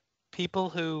that people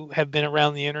who have been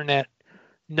around the internet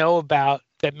know about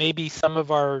that maybe some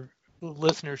of our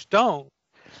listeners don't,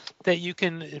 that you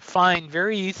can find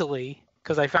very easily,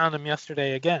 because I found them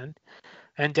yesterday again,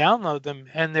 and download them,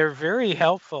 and they're very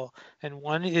helpful. And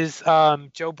one is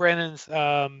Joe Brennan's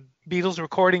Beatles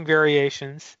recording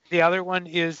variations. The other one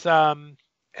is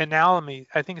Analomies.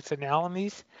 I think it's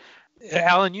Analomies.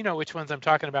 Alan, you know which ones I'm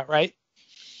talking about, right?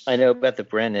 I know about the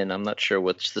Brennan. I'm not sure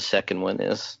which the second one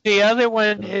is. The other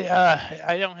one,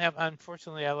 I don't have.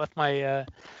 Unfortunately, I left my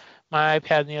my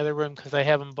iPad in the other room because I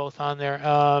have them both on there.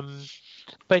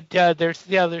 But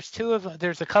there's two of them.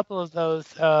 There's a couple of those.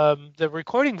 The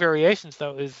recording variations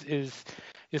though is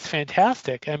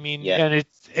fantastic. I mean, and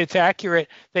it's accurate.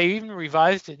 They even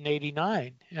revised it in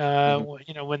 '89.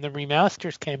 When the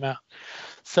remasters came out.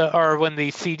 So, or when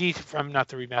the CDs from not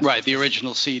the remasters. Right, the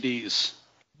original CDs.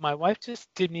 My wife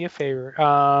just did me a favor.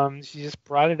 She just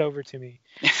brought it over to me.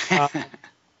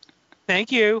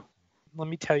 Thank you. Let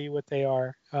me tell you what they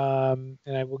are, and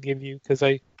I will give you because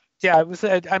it was.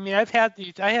 I mean, I've had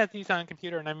these. I had these on a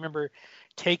computer, and I remember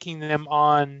taking them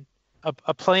on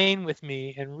a plane with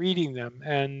me and reading them,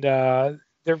 and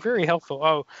they're very helpful.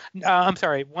 Oh, I'm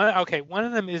sorry. One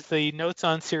of them is the Notes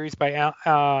on series by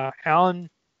Alan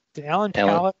Pollock.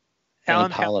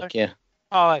 Alan Pollock, yeah.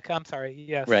 Pollock. I'm sorry.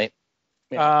 Yes. Right.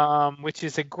 Yeah. Which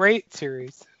is a great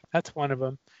series. That's one of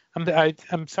them.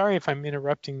 I'm sorry if I'm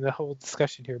interrupting the whole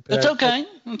discussion here, but it's okay.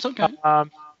 It's okay.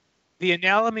 The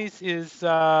Analomies is it's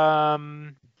a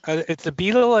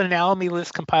Beatle Analomy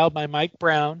list compiled by Mike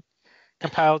Brown.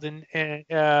 Compiled in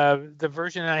the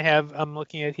version I'm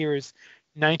looking at here is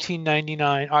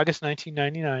 1999, August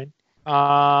 1999.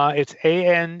 It's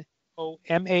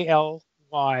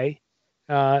ANOMALY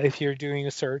if you're doing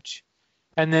a search,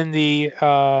 and then the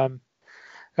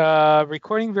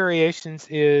recording variations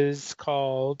is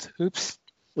called. Oops.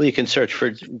 Well, you can search for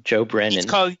Joe Brennan. It's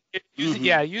called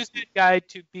Use It Guide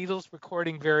to Beatles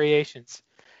Recording Variations,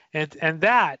 and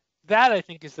that I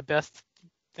think is the best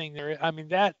thing there. I mean,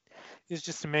 that is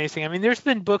just amazing. I mean, there's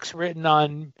been books written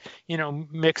on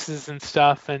mixes and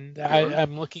stuff, and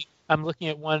I'm looking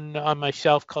at one on my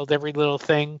shelf called Every Little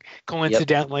Thing.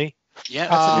 Coincidentally, yeah,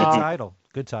 that's a good title.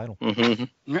 Good title.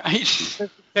 Mm-hmm. Right.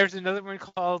 There's another one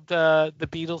called the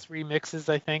Beatles Remixes,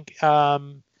 I think.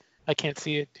 I can't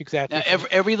see it exactly. Now,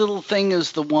 every Little Thing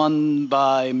is the one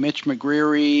by Mitch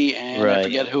McGreary, and I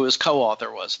forget who his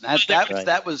co-author was.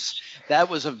 That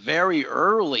was a very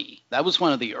early. That was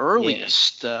one of the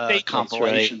earliest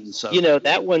compilations. Right.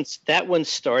 That one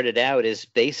started out as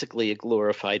basically a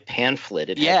glorified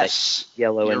pamphlet. It had that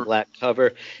yellow and black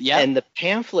cover. Yeah. And the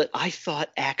pamphlet I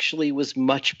thought actually was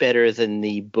much better than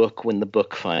the book when the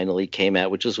book finally came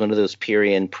out, which was one of those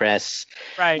Period Press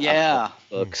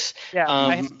books.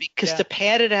 Yeah. Because to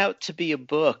pad it out to be a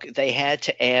book, they had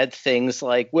to add things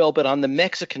like, but on the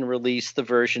Mexican release, the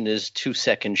version is 2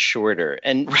 seconds shorter.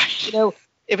 And,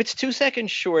 if it's 2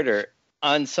 seconds shorter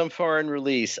on some foreign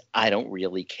release, I don't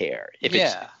really care. If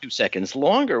it's 2 seconds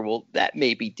longer, well, that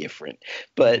may be different.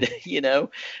 But,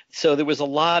 so there was a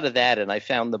lot of that, and I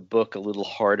found the book a little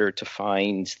harder to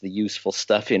find the useful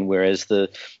stuff in, whereas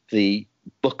the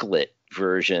booklet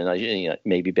version,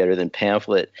 maybe better than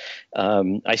pamphlet.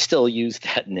 I still use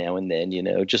that now and then,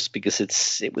 just because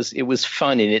it was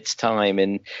fun in its time,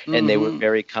 and they were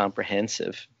very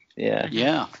comprehensive. Yeah.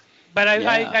 Yeah. But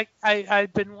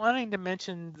I've been wanting to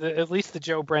mention at least the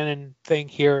Joe Brennan thing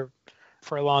here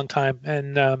for a long time,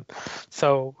 and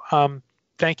so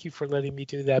thank you for letting me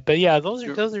do that. But yeah, those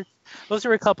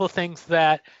are a couple of things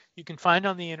that you can find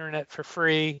on the internet for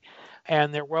free.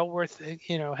 And they're well worth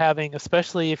having,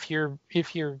 especially if you're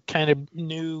kind of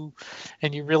new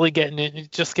and you're really getting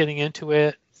into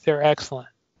it. They're excellent.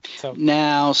 So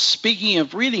now, speaking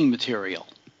of reading material,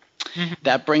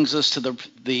 that brings us to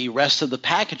the rest of the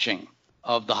packaging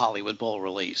of the Hollywood Bowl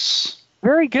release.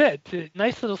 Very good.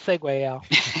 Nice little segue, Al.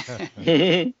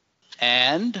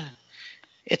 And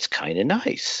it's kind of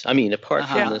nice. I mean, apart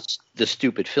from the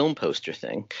stupid film poster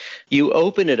thing, you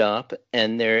open it up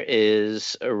and there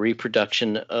is a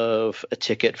reproduction of a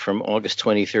ticket from August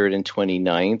 23rd and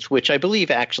 29th, which I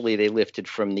believe actually they lifted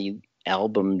from the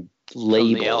album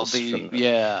labels.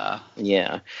 Yeah.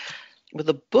 But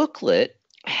the booklet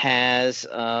has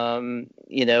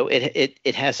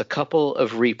it has a couple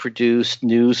of reproduced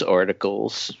news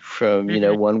articles from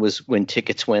one was when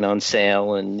tickets went on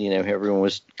sale and everyone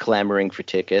was clamoring for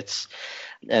tickets,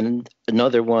 and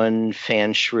another one,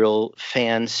 fans shrill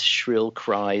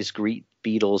cries greet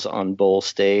Beatles on bowl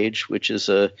stage, which is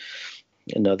a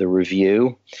another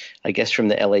review, I guess from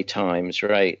the LA Times,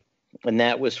 right? And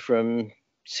that was from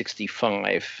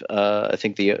 65. I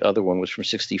think the other one was from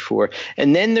 64.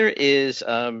 And then there is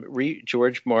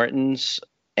George Martin's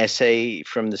essay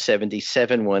from the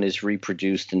 77 one is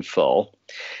reproduced in full.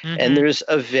 Mm-hmm. And there's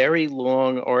a very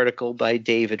long article by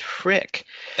David Frick.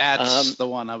 That's the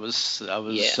one I was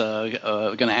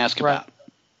going to ask about.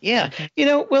 Yeah.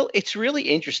 Well, it's really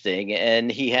interesting.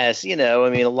 And he has,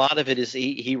 a lot of it is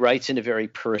he writes in a very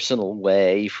personal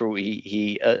way.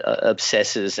 He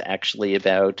obsesses actually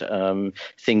about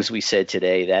things we said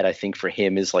today that I think for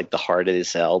him is like the heart of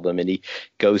this album. And he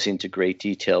goes into great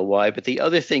detail why. But the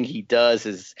other thing he does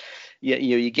is,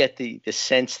 you get the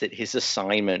sense that his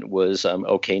assignment was,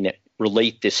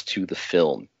 relate this to the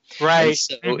film. Right. And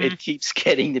so it keeps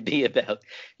getting to be about,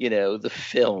 the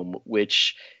film,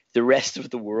 which the rest of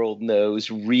the world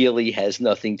knows really has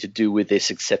nothing to do with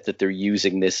this except that they're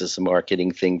using this as a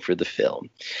marketing thing for the film.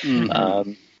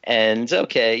 Mm-hmm.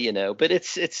 But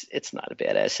it's not a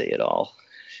bad essay at all.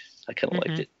 I kind of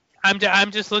liked it.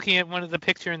 I'm just looking at one of the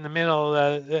picture in the middle.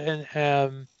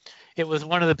 It was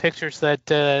one of the pictures that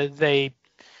they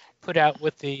put out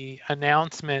with the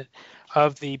announcement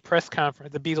of the press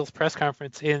conference, the Beatles press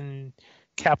conference in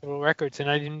Capitol Records, and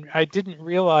I didn't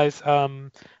realize.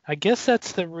 I guess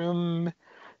that's the room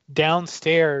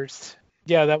downstairs.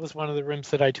 Yeah, that was one of the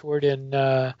rooms that I toured in.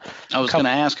 I was going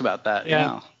to ask about that.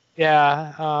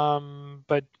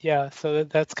 But yeah, so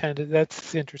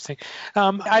that's interesting.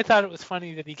 I thought it was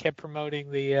funny that he kept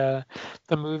promoting the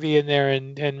movie in there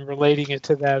and relating it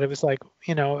to that. It was like,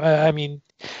 to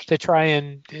try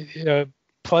and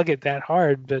plug it that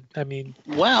hard, but I mean.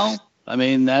 Well.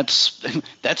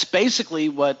 That's basically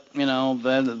what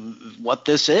what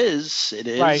this is. It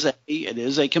is right. It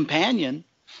is a companion.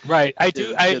 Right. To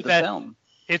the film.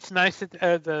 It's nice that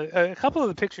a couple of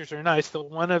the pictures are nice. The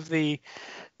one of the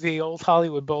old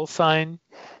Hollywood Bowl sign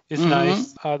is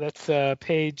nice. That's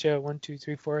page 1, 2,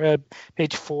 3, 4.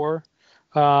 Page 4.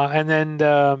 And then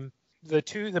the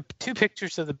two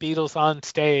pictures of the Beatles on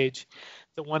stage.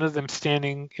 The one of them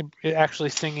standing, actually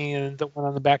singing, and the one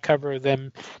on the back cover of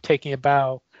them taking a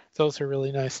bow. Those are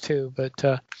really nice too.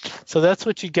 But so that's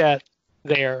what you get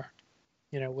there,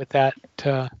 with that,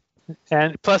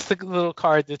 and plus the little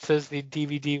card that says the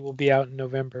DVD will be out in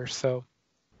November. So.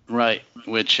 Right,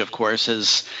 which of course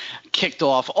has kicked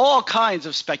off all kinds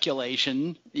of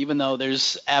speculation, even though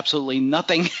there's absolutely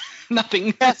nothing.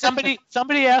 Yeah, somebody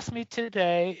asked me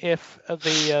today if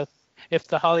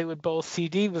the Hollywood Bowl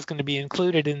CD was going to be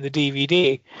included in the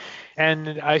DVD,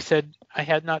 and I said I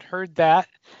had not heard that,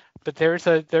 but there's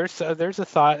a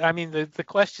thought. I mean, the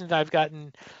question I've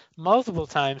gotten multiple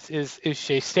times is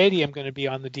Shea Stadium going to be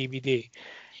on the DVD?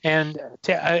 And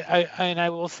I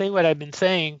will say what I've been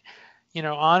saying.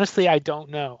 Honestly, I don't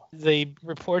know. The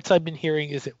reports I've been hearing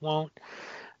is it won't,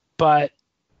 but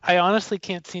I honestly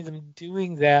can't see them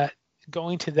doing that.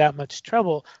 Going to that much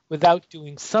trouble without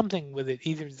doing something with it,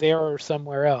 either there or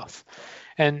somewhere else.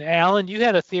 And Alan, you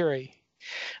had a theory.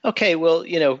 Okay, well,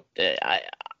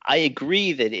 I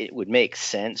agree that it would make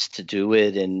sense to do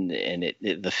it, and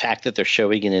the fact that they're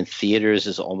showing it in theaters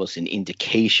is almost an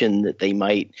indication that they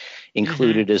might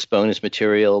include it as bonus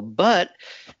material. But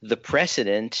the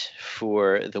precedent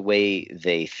for the way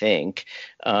they think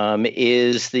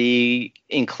is the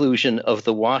inclusion of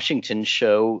the Washington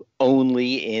show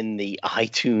only in the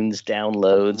iTunes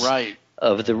downloads. Right.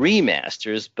 Of the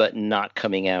remasters, but not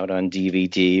coming out on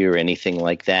DVD or anything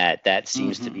like that. That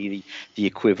seems to be the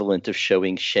equivalent of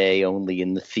showing Shea only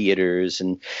in the theaters.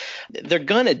 And they're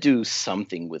going to do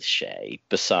something with Shea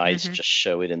besides just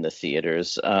show it in the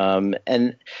theaters.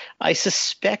 And I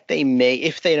suspect they may,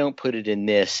 if they don't put it in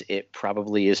this, it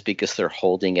probably is because they're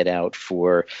holding it out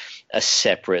for a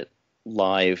separate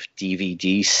live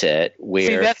DVD set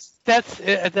where... See,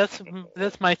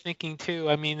 that's my thinking too.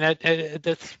 I mean,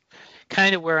 that's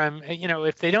kind of where I'm,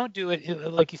 if they don't do it,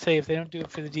 like you say, if they don't do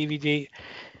it for the DVD,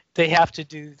 they have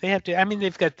to, I mean,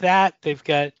 they've got that, they've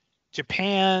got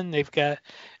Japan, they've got,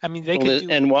 I mean, they could do.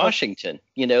 And Washington,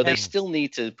 they still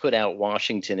need to put out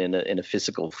Washington in a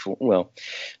physical, well,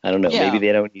 I don't know, maybe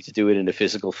they don't need to do it in a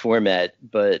physical format,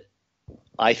 but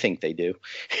I think they do.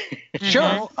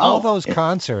 Sure. All those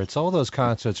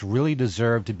concerts really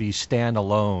deserve to be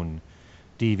standalone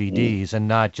DVDs and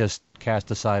not just cast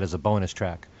aside as a bonus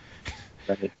track.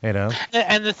 Right.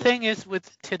 And the thing is with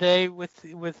today with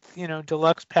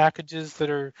deluxe packages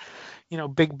that are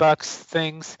big bucks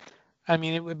things, I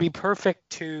mean, it would be perfect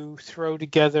to throw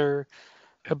together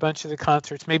a bunch of the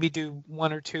concerts, maybe do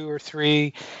 1 or 2 or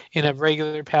 3 in a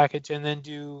regular package, and then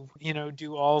do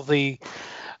all the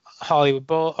Hollywood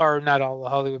Bowl, or not all the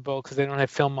Hollywood Bowl because they don't have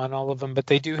film on all of them, but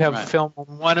they do have film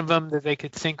on one of them that they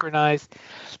could synchronize.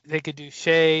 They could do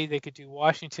Shea, they could do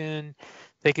Washington,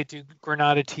 they could do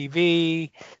Granada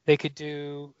TV, they could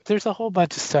do. There's a whole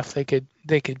bunch of stuff they could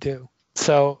do.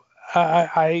 So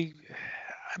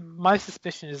my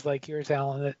suspicion is like yours,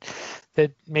 Alan,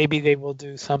 that maybe they will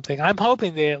do something. I'm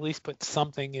hoping they at least put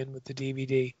something in with the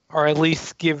DVD, or at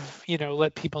least give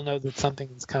let people know that something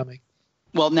is coming.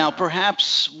 Well, now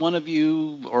perhaps one of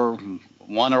you, or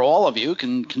one or all of you,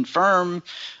 can confirm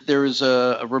there is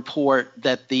a report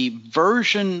that the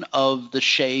version of the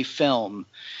Shea film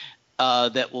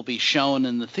that will be shown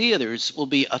in the theaters will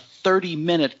be a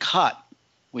 30-minute cut,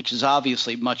 which is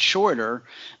obviously much shorter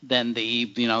than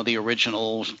the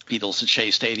original Beatles at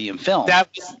Shea Stadium film. That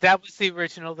was the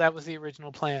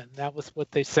original plan. That was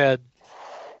what they said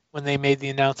when they made the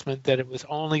announcement that it was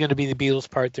only going to be the Beatles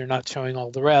part. They're not showing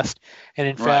all the rest. And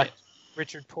in fact,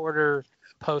 Richard Porter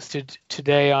posted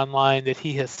today online that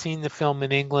he has seen the film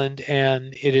in England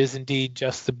and it is indeed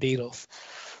just the Beatles.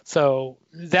 So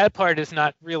that part is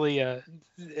not really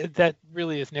that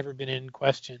really has never been in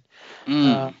question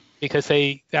because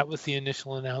that was the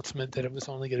initial announcement that it was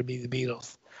only going to be the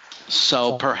Beatles.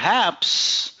 So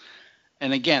perhaps,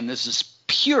 and again, this is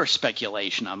pure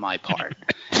speculation on my part,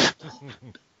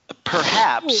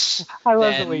 perhaps I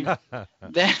love the way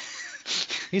then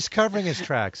he's covering his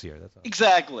tracks here. That's all.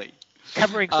 Exactly.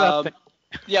 Covering something.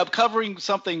 Covering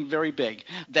something very big.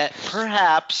 That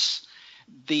perhaps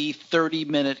the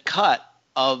 30-minute cut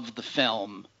of the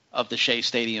film, of the Shea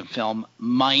Stadium film,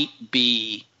 might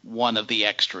be one of the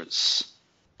extras.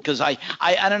 Because I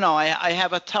don't know, I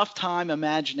have a tough time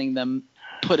imagining them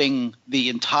putting the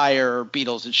entire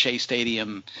Beatles at Shea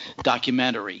Stadium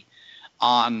documentary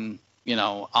on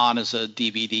as a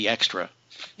DVD extra.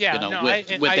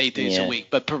 With 8 days a week.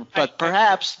 But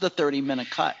perhaps the 30-minute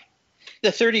cut. The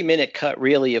 30-minute cut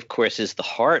really, of course, is the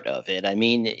heart of it. I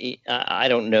mean, I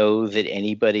don't know that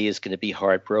anybody is going to be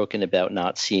heartbroken about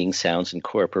not seeing Sounds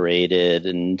Incorporated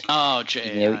and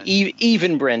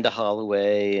even Brenda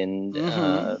Holloway and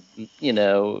but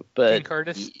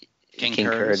King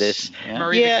Curtis.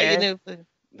 Yeah,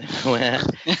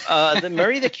 the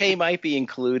Murray the K might be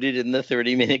included in the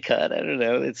 30-minute cut. I don't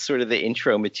know. It's sort of the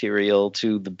intro material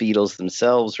to the Beatles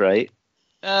themselves, right?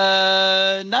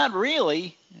 Not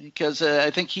really, because I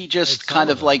think he just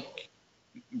kind of like,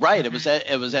 right. It was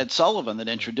Ed Sullivan that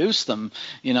introduced them.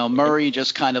 Murray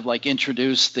just kind of like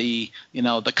introduced the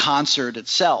concert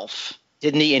itself.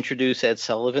 Didn't he introduce Ed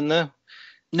Sullivan though?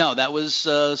 No, that was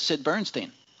Sid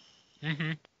Bernstein.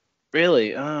 Mm-hmm.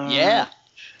 Really? Yeah.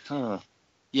 Huh.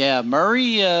 Yeah,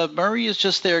 Murray is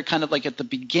just there kind of like at the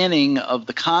beginning of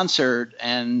the concert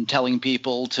and telling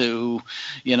people to,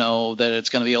 that it's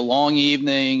going to be a long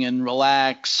evening and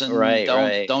relax and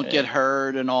don't get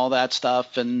hurt and all that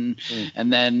stuff. And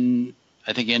then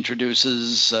I think he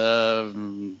introduces, I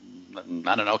don't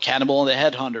know, Cannibal and the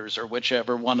Headhunters or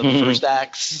whichever one of the first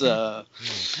acts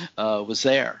was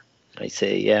there. I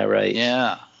say, yeah, right.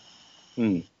 Yeah.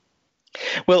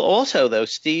 Well, also, though,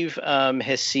 Steve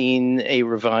has seen a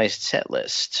revised set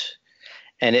list,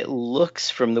 and it looks,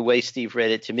 from the way Steve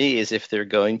read it to me, as if they're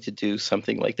going to do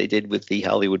something like they did with the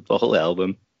Hollywood Bowl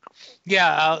album.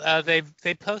 Yeah,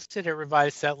 they posted a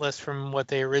revised set list from what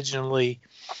they originally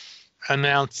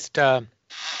announced on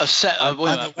the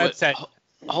website.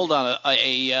 Hold on,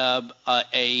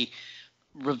 a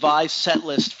revised set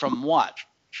list from what?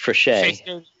 For Shea.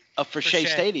 For Shea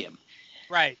Stadium.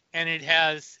 Right, and it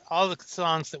has all the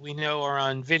songs that we know are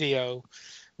on video,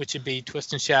 which would be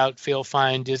Twist and Shout, Feel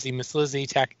Fine, Dizzy Miss Lizzie,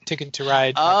 Ticket to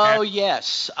Ride. Oh,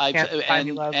 yes.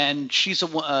 And She's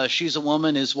a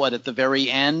Woman is what, at the very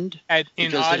end?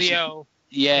 In audio.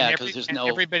 Yeah, because there's no...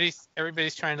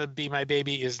 Everybody's Trying to Be My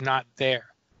Baby is not there.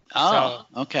 Oh,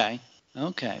 so. Okay.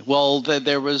 Well,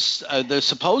 there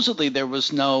supposedly there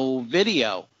was no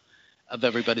video of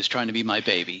Everybody's Trying to Be My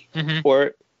Baby. Mm-hmm.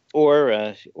 Or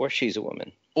She's a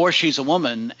Woman. Or She's a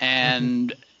Woman,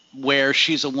 and where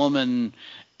She's a Woman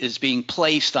is being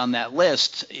placed on that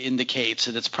list indicates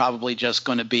that it's probably just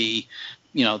going to be,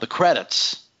 the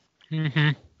credits.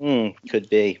 Mm-hmm. Could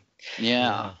be.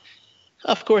 Yeah.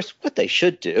 Of course, what they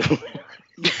should do.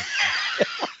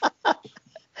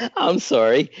 I'm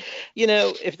sorry.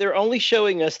 If they're only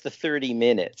showing us the 30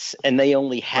 minutes and they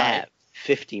only have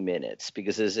 50 minutes,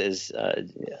 because as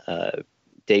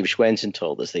Dave Schwensen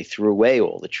told us, they threw away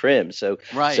all the trim. So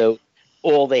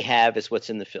all they have is what's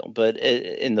in the film, but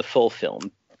in the full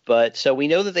film. But so we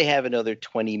know that they have another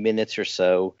 20 minutes or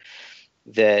so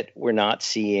that we're not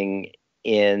seeing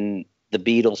in the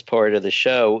Beatles part of the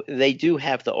show, they do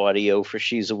have the audio for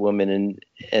She's a Woman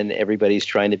and Everybody's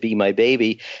Trying to Be My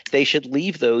Baby. They should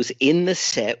leave those in the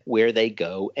set where they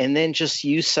go and then just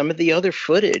use some of the other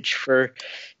footage for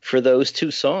those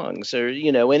two songs. Or,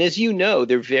 and as you know,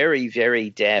 they're very, very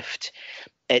deft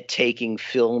at taking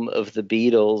film of the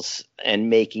Beatles and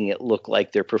making it look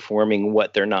like they're performing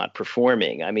what they're not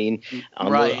performing. I mean,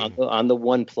 on the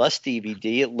One Plus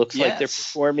DVD, it looks like they're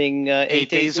performing 8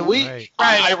 days a week.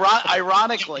 Right.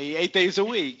 Ironically, 8 days a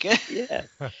week.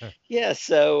 Yeah.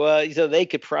 So they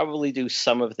could probably do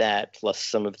some of that, plus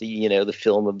some of the the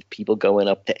film of people going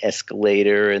up the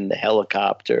escalator and the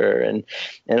helicopter and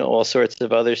all sorts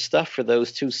of other stuff for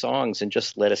those two songs, and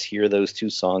just let us hear those two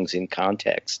songs in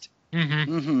context.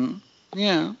 Mm-hmm. Mm-hmm.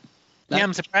 Yeah.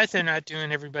 I'm surprised they're not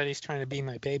doing Everybody's Trying to Be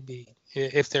My Baby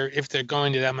if they're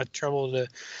going to that much trouble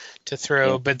to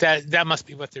throw. But that must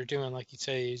be what they're doing, like you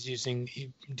say, is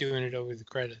doing it over the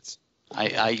credits.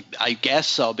 I guess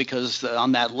so, because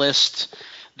on that list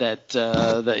that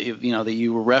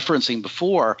you were referencing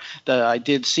before, that I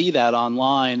did see that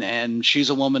online, and She's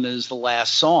a Woman is the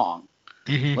last song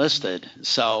listed.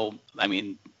 So I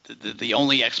mean, the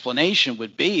only explanation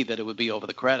would be that it would be over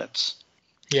the credits.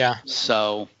 Yeah.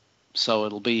 So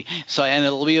it'll be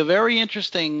a very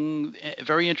interesting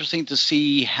to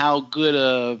see how good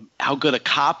a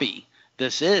copy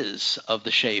this is of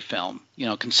the Shea film.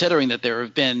 Considering that there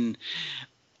have been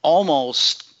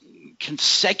almost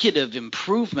consecutive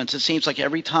improvements. It seems like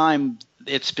every time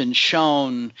it's been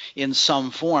shown in some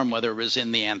form, whether it was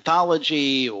in the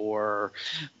anthology or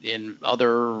in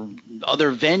other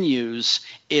venues,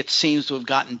 it seems to have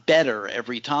gotten better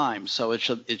every time. So it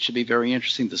should be very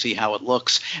interesting to see how it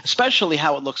looks, especially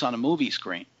how it looks on a movie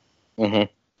screen.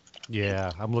 Mm-hmm.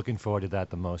 Yeah, I'm looking forward to that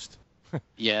the most.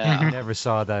 Yeah. I never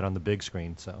saw that on the big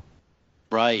screen, so.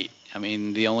 Right. I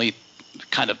mean, the only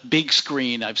kind of big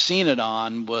screen I've seen it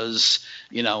on was,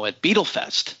 at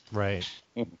Beatlefest. Right.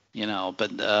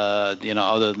 But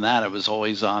other than that, it was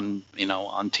always on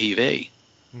TV.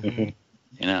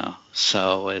 Mm-hmm.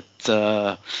 So it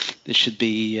should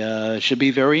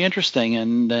be very interesting,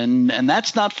 and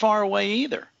that's not far away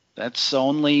either. That's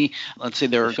only, let's see,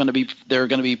 there are going to be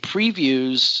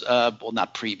previews,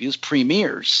 not previews,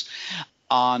 premieres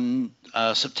on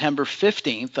September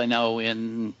 15th. I know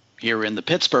here in the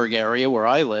Pittsburgh area where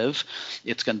I live,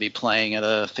 it's going to be playing at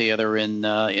a theater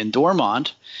in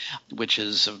Dormont, which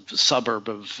is a suburb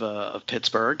of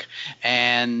Pittsburgh.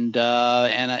 And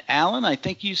Alan, I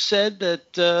think you said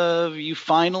that you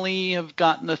finally have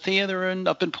gotten a theater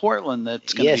up in Portland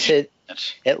that's going to be.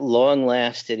 At long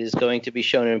last, it is going to be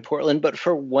shown in Portland, but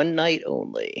for one night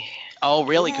only. Oh,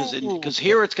 really? Because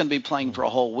here it's going to be playing for a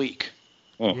whole week.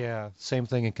 Yeah, same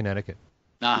thing in Connecticut.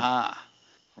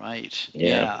 Right.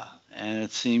 Yeah. And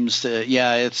it seems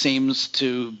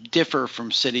to differ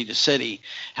from city to city.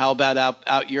 How about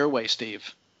out your way,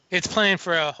 Steve? It's playing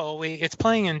for a whole week. It's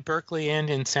playing in Berkeley and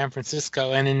in San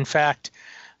Francisco. And in fact,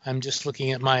 I'm just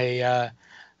looking at my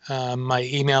my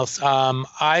emails.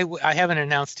 I haven't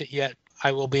announced it yet.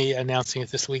 I will be announcing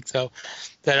it this week, though,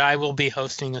 that I will be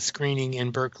hosting a screening in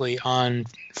Berkeley on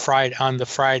the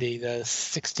Friday, the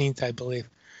 16th, I believe.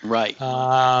 Right.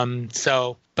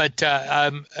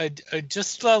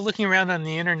 Just looking around on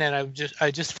the internet, I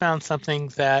just found something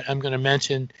that I'm going to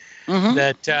mention.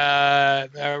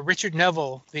 That Richard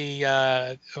Neville,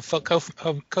 the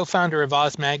co-founder of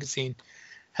Oz Magazine,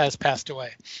 has passed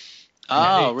away.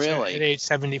 Oh, really? At age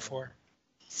 74.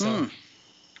 So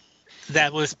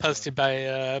that was posted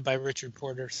by Richard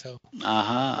Porter. So.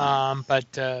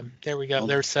 There we go. Well,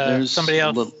 there's somebody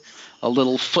else. A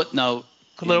little footnote.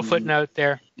 A little footnote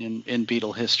there in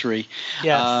Beatle history.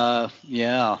 Yes.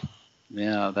 Yeah,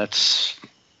 that's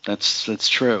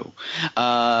true.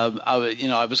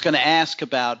 I was going to ask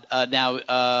about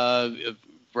now.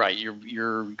 Right,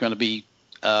 you're going to be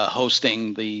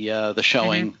hosting the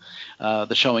showing,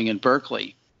 the showing in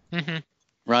Berkeley. Mm-hmm.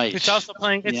 Right. It's also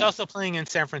playing. It's also playing in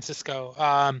San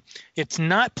Francisco. It's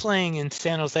not playing in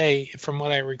San Jose, from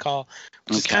what I recall,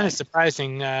 which is kind of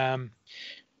surprising.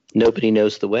 Nobody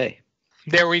knows the way.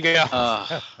 There we go.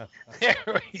 There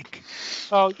we go.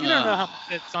 Oh, you don't know how much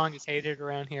that song is hated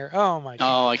around here. Oh, my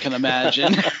God. Oh, I can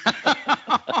imagine.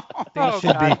 They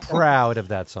should be proud of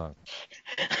that song.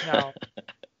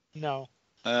 No.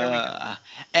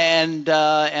 And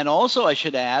also I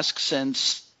should ask,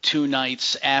 since 2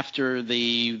 nights after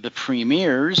the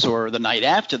premieres, or the night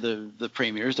after the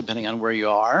premieres, depending on where you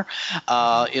are,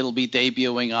 it'll be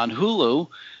debuting on Hulu.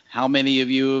 How many of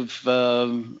you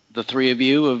the three of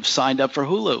you have signed up for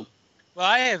Hulu?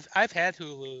 Well, I've had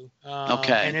Hulu.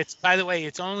 Okay. And it's, by the way,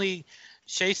 it's only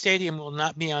Shea Stadium will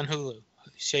not be on Hulu.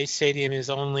 Shea Stadium is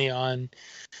only in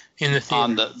the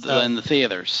theaters. In the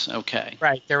theaters. Okay.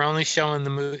 Right. They're only showing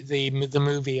the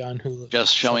movie on Hulu.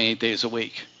 Just showing 8 days a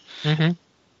week. Mm-hmm.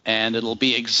 And it'll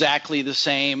be exactly the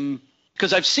same.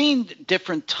 Because I've seen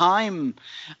different time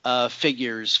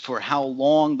figures for how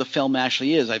long the film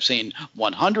actually is. I've seen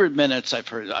 100 minutes.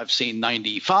 I've seen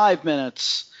 95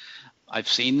 minutes. I've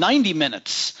seen 90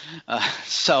 minutes.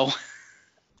 So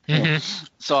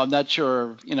I'm not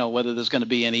sure, whether there's going to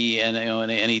be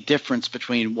any difference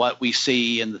between what we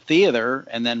see in the theater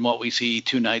and then what we see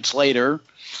 2 nights later,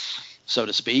 so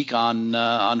to speak, on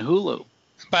Hulu.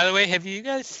 By the way, have you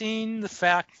guys seen the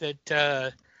fact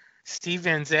that Steve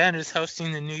Van Zandt is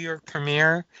hosting the New York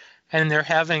premiere, and they're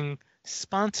having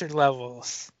sponsored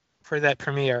levels for that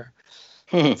premiere?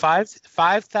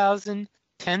 $5,000,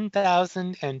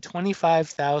 $10,000, and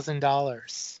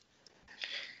 $25,000.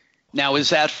 Now, is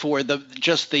that for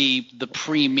just the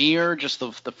premiere, just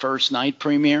the first night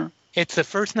premiere? It's the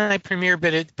first night premiere,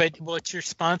 but what you're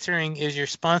sponsoring is you're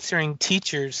sponsoring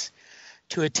teachers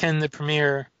to attend the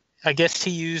premiere. I guess to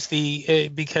use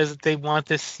because they want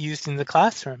this used in the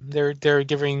classroom. They're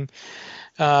giving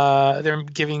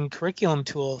curriculum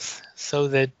tools so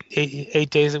that 8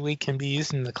 days a week can be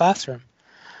used in the classroom.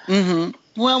 Mm-hmm.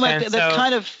 Well, that's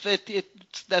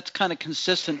kind of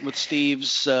consistent with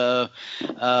Steve's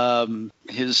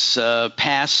his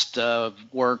past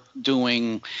work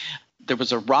doing. There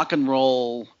was a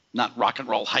not rock and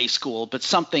roll high school, but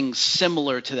something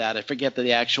similar to that. I forget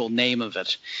the actual name of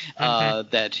it.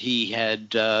 That he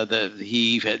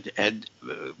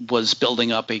was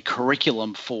building up a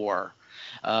curriculum for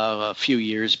a few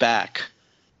years back,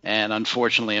 and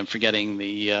unfortunately, I'm forgetting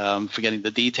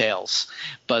the details.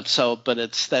 But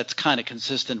that's kind of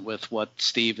consistent with what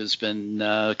Steve has been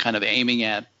kind of aiming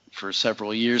at for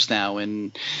several years now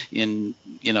in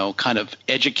kind of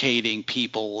educating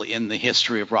people in the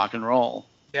history of rock and roll.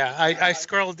 Yeah, I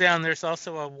scrolled down. There's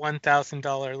also a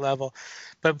 $1,000 level,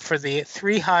 but for the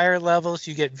 3 higher levels,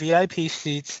 you get VIP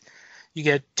seats. You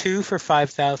get 2 for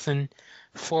 $5,000,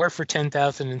 4 for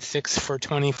 $10,000, and 6 for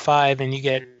 $25,000, and you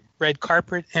get red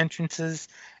carpet entrances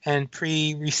and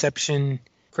pre-reception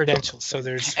credentials. So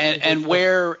there's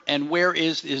where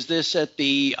is this at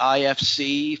the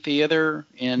IFC Theater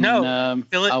in? No,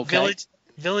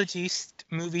 Village East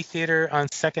Movie Theater on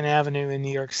 2nd Avenue in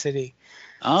New York City.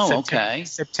 Oh, okay.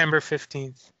 September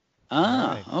 15th.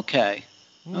 Ah, right. Okay.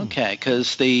 Okay,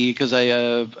 because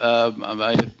I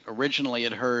originally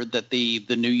had heard that the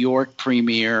New York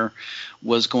premiere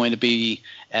was going to be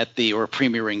or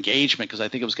premiere engagement, because I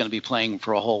think it was going to be playing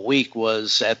for a whole week,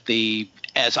 was at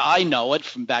as I know it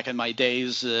from back in my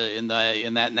days in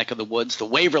that neck of the woods, the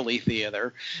Waverly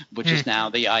Theater, which is now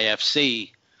the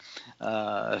IFC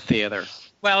Theater.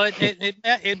 Well,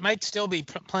 it might still be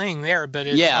playing there, but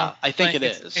I think it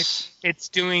is. It's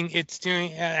doing,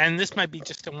 and this might be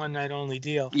just a one night only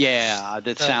deal. Yeah,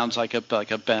 that sounds like a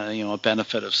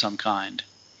benefit of some kind.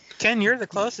 Ken, you're the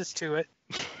closest to it.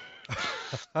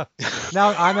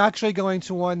 Now I'm actually going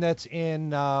to one that's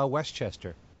in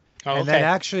Westchester, and then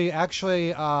actually,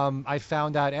 I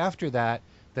found out after that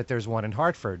there's one in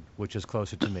Hartford, which is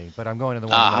closer to me. But I'm going to the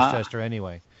one in Westchester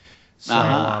anyway. So,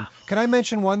 can I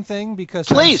mention one thing? Because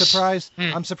Please.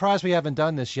 I'm surprised we haven't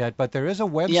done this yet, but there is a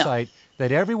website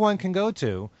that everyone can go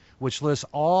to, which lists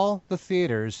all the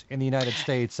theaters in the United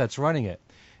States that's running it.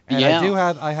 And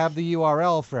I have the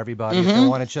URL for everybody if they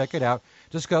want to check it out.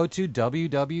 Just go to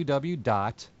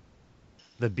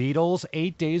www.thebeatles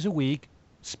 8 days a week,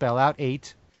 spell out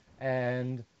 8,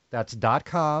 and that's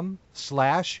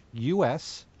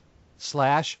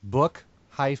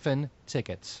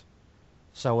 .com/US/book-tickets.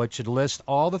 So it should list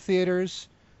all the theaters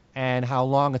and how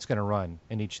long it's going to run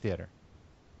in each theater.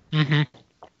 Mm-hmm.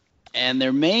 And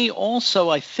there may also,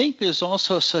 I think there's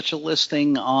also such a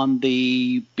listing on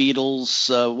the Beatles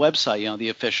website, the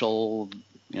official,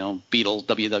 Beatles,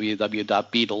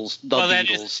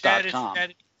 www.beatles.com.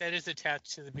 That is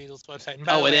attached to the Beatles website.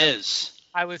 And it is.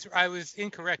 I was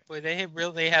incorrect, but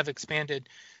they have expanded.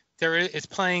 It is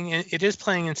playing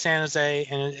in San Jose,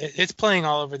 and it's playing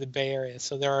all over the Bay Area.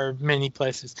 So there are many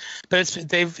places, but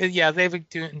they've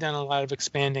done a lot of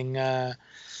expanding.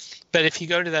 But if you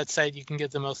go to that site, you can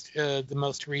get the most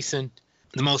recent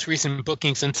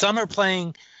bookings, and some are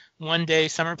playing one day,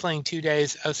 some are playing 2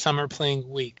 days, some are playing a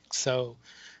week. So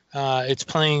it's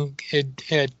playing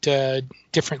at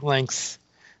different lengths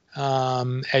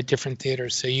at different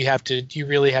theaters. So you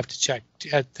really have to check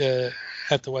at the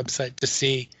website to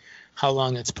see how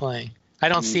long it's playing. I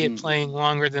don't see it playing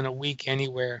longer than a week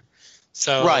anywhere.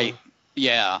 So right,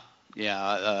 yeah.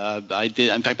 I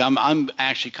did. In fact, I'm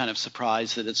actually kind of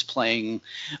surprised that it's playing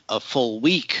a full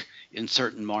week in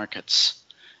certain markets.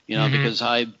 Because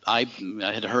I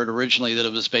had heard originally that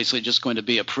it was basically just going to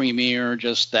be a premiere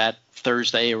just that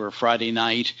Thursday or Friday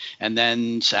night, and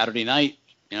then Saturday night,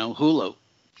 Hulu.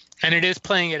 And it is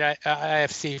playing at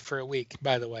IFC for a week,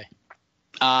 by the way.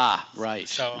 Ah, right.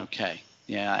 So, okay.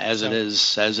 Yeah, as it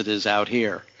is out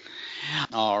here.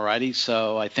 Alrighty,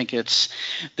 so I think this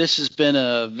has been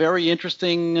a very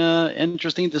interesting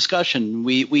discussion.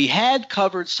 We had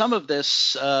covered some of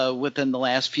this within the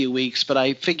last few weeks, but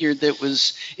I figured that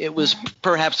it was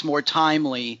perhaps more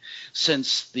timely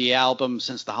since the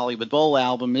Hollywood Bowl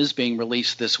album is being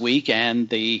released this week,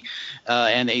 and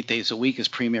and 8 Days a Week is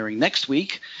premiering next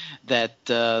week.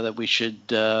 That we should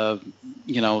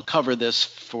cover this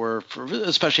for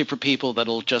especially for people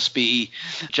that'll just be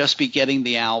getting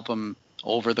the album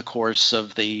over the course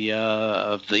of the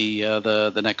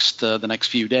next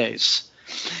few days.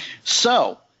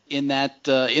 So in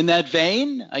that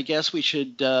vein, I guess we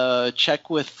should check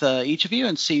with each of you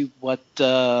and see what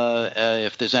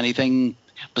if there's anything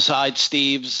besides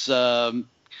Steve's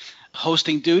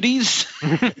hosting duties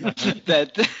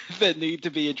that need to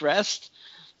be addressed.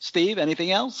 Steve,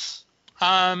 anything else?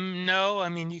 No, I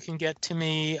mean, you can get to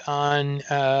me on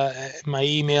my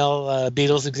email,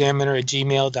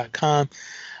 BeatlesExaminer@gmail.com.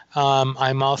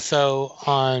 I'm also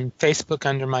on Facebook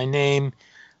under my name.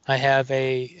 I have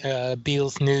a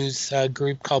Beatles News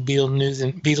group called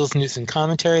Beatles News and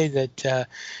Commentary that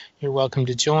you're welcome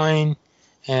to join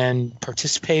and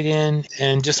participate in,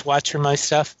 and just watch for my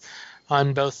stuff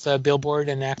on both Billboard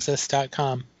and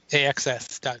AXS.com.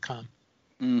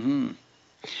 Mm-hmm.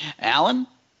 Alan?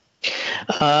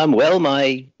 Well,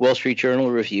 my Wall Street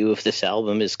Journal review of this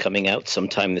album is coming out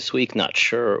sometime this week. Not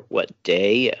sure what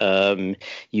day.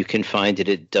 You can find it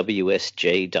at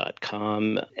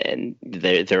WSJ.com, and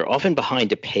they're often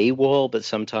behind a paywall, but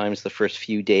sometimes the first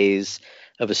few days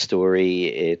of a story,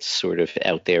 it's sort of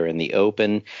out there in the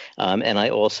open. And I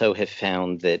also have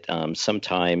found that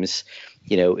sometimes,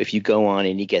 if you go on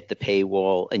and you get the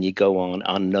paywall and you go on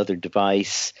another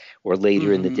device or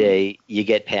later in the day, you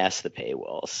get past the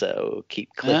paywall. So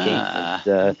keep clicking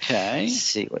and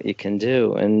see what you can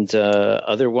do. And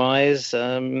otherwise,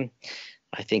 I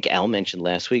think Al mentioned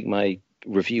last week my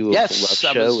review of the Love Show.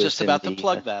 Yes, I was just about to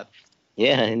plug that.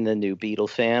 Yeah, in the New Beatle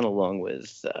Fan, along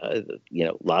with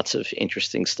lots of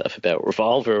interesting stuff about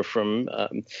Revolver from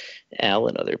Al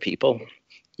and other people.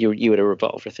 You had a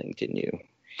Revolver thing, didn't you?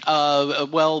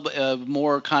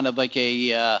 More kind of like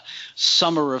a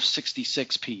summer of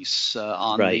 '66 piece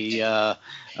on the.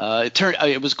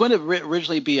 It was going to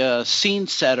originally be a scene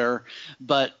setter,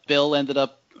 but Bill ended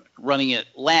up running it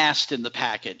last in the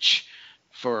package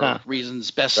for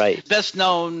reasons best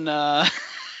known.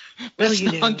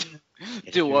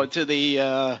 To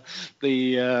the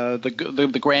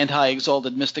grand high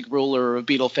exalted mystic ruler of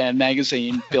Beatle Fan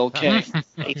magazine, Bill King.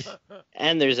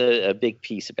 And there's a big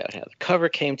piece about how the cover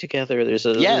came together. it's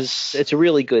a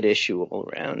really good issue all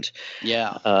around.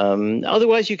 Yeah.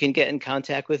 Otherwise, you can get in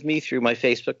contact with me through my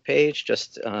Facebook page,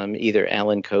 just either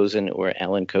Alan Kozin or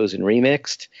Alan Kozin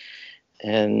Remixed,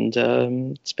 and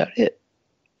that's about it.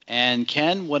 And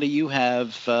Ken, what do you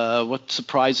have? What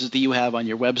surprises do you have on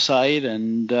your website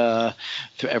and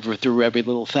through every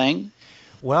little thing?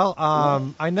 Well,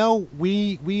 I know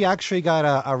we actually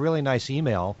got a really nice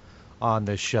email on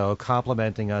this show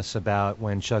complimenting us about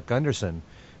when Chuck Gunderson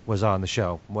was on the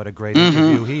show. What a great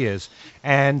interview he is.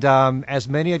 And as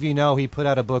many of you know, he put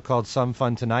out a book called Some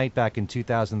Fun Tonight back in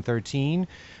 2013,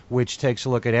 which takes a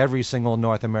look at every single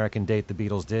North American date the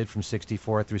Beatles did from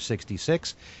 64 through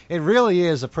 66. It really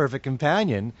is a perfect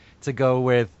companion to go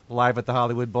with Live at the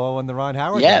Hollywood Bowl and the Ron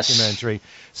Howard documentary.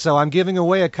 So I'm giving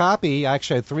away a copy,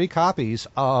 actually I have 3 copies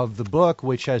of the book,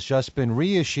 which has just been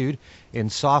reissued in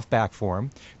softback form.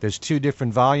 There's 2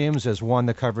 different volumes. There's one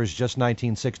that covers just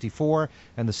 1964,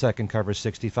 and the second covers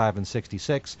 65 and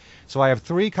 66. So I have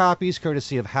 3 copies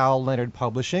courtesy of Hal Leonard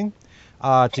Publishing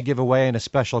to give away in a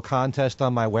special contest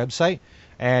on my website.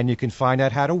 And you can find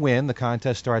out how to win. The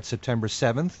contest starts September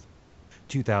 7th.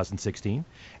 2016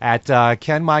 at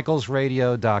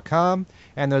kenmichaelsradio.com,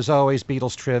 and there's always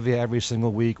Beatles trivia every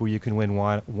single week where you can win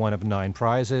one of 9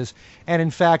 prizes. And in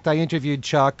fact, I interviewed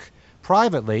Chuck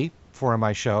privately for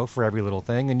my show, For Every Little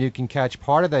Thing, and you can catch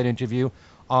part of that interview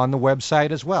on the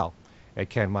website as well at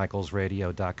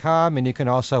kenmichaelsradio.com, and you can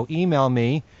also email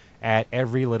me at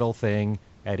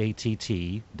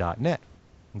everylittlething@att.net.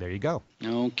 There you go.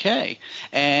 Okay.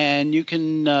 And you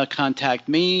can contact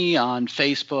me on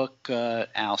Facebook,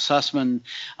 Al Sussman,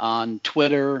 on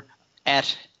Twitter,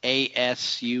 at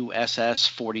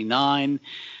ASUSS49,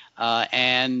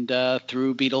 and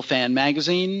through Beatle Fan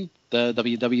Magazine,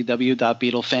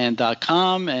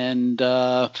 www.beatlefan.com, and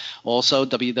also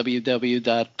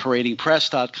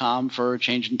www.paradingpress.com for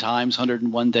Changing Times,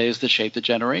 101 Days That Shaped a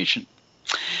Generation.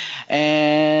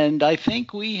 And I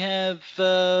think we've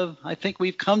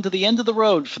come to the end of the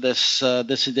road for this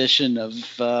edition of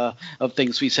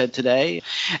Things We Said Today.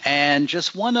 And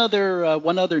just one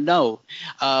other note: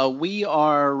 we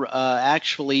are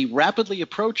actually rapidly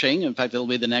approaching. In fact, it'll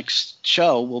be the next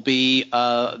show. Will be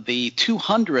the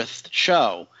 200th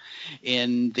show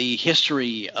in the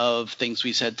history of Things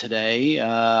We Said Today.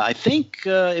 I think,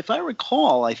 if I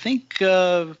recall,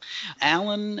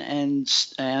 Alan and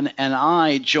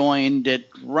I joined it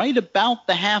right about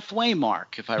the halfway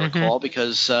mark, if I recall,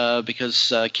 because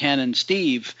Ken and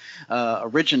Steve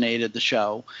originated the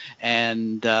show,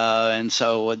 and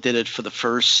so did it for the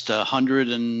first 100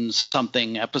 and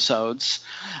something episodes.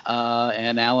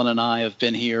 And Alan and I have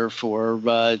been here for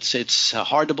it's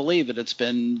hard to believe that it's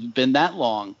been that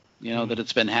long. That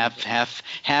it's been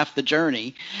half the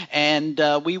journey. And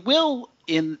we will,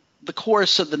 in the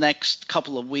course of the next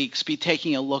couple of weeks, be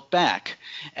taking a look back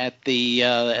at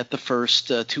the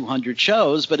first 200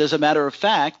 shows. But as a matter of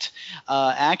fact,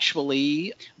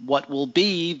 actually, what will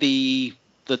be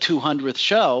the 200th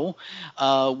show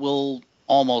will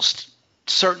almost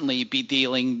certainly be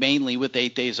dealing mainly with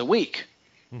 8 days a week,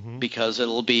 because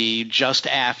it'll be just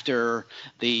after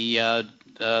the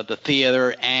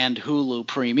theater and Hulu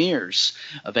premieres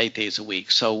of 8 days a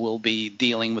week. So we'll be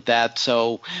dealing with that.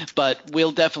 But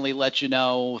we'll definitely let you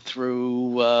know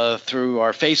through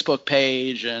our Facebook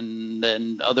page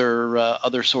and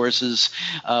other sources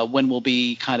when we'll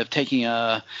be kind of taking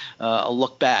a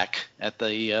look back at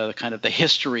the kind of the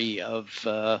history of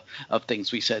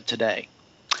Things We Said Today.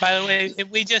 By the way,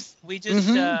 we just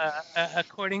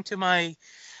according to my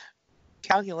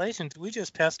calculations, we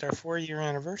just passed our 4-year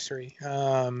anniversary.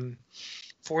 4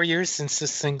 years since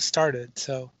this thing started.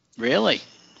 So really,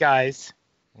 guys,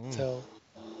 so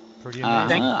pretty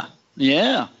amazing.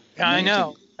 Yeah, I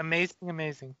know,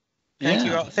 amazing.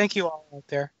 Thank you all out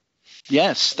there.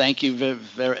 Yes, thank you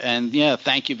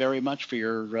thank you very much for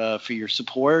your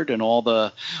support and all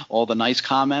the nice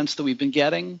comments that we've been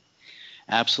getting.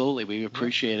 Absolutely, we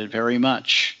appreciate it very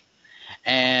much.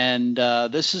 And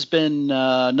this has been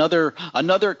another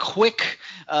quick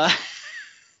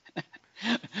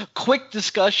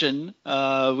discussion.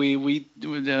 We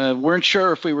weren't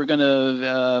sure if we were going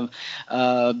to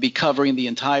be covering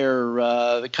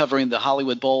the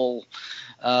Hollywood Bowl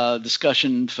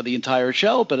discussion for the entire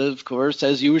show, but of course,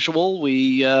 as usual,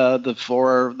 we the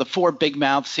four big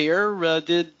mouths here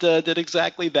did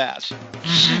exactly that.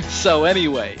 So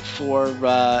anyway,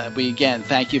 we again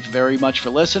thank you very much for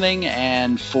listening,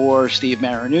 and for Steve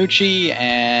Marinucci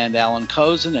and Alan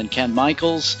Kozin and Ken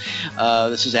Michaels,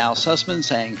 this is Al Sussman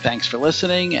saying thanks for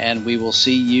listening, and we will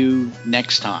see you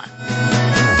next time.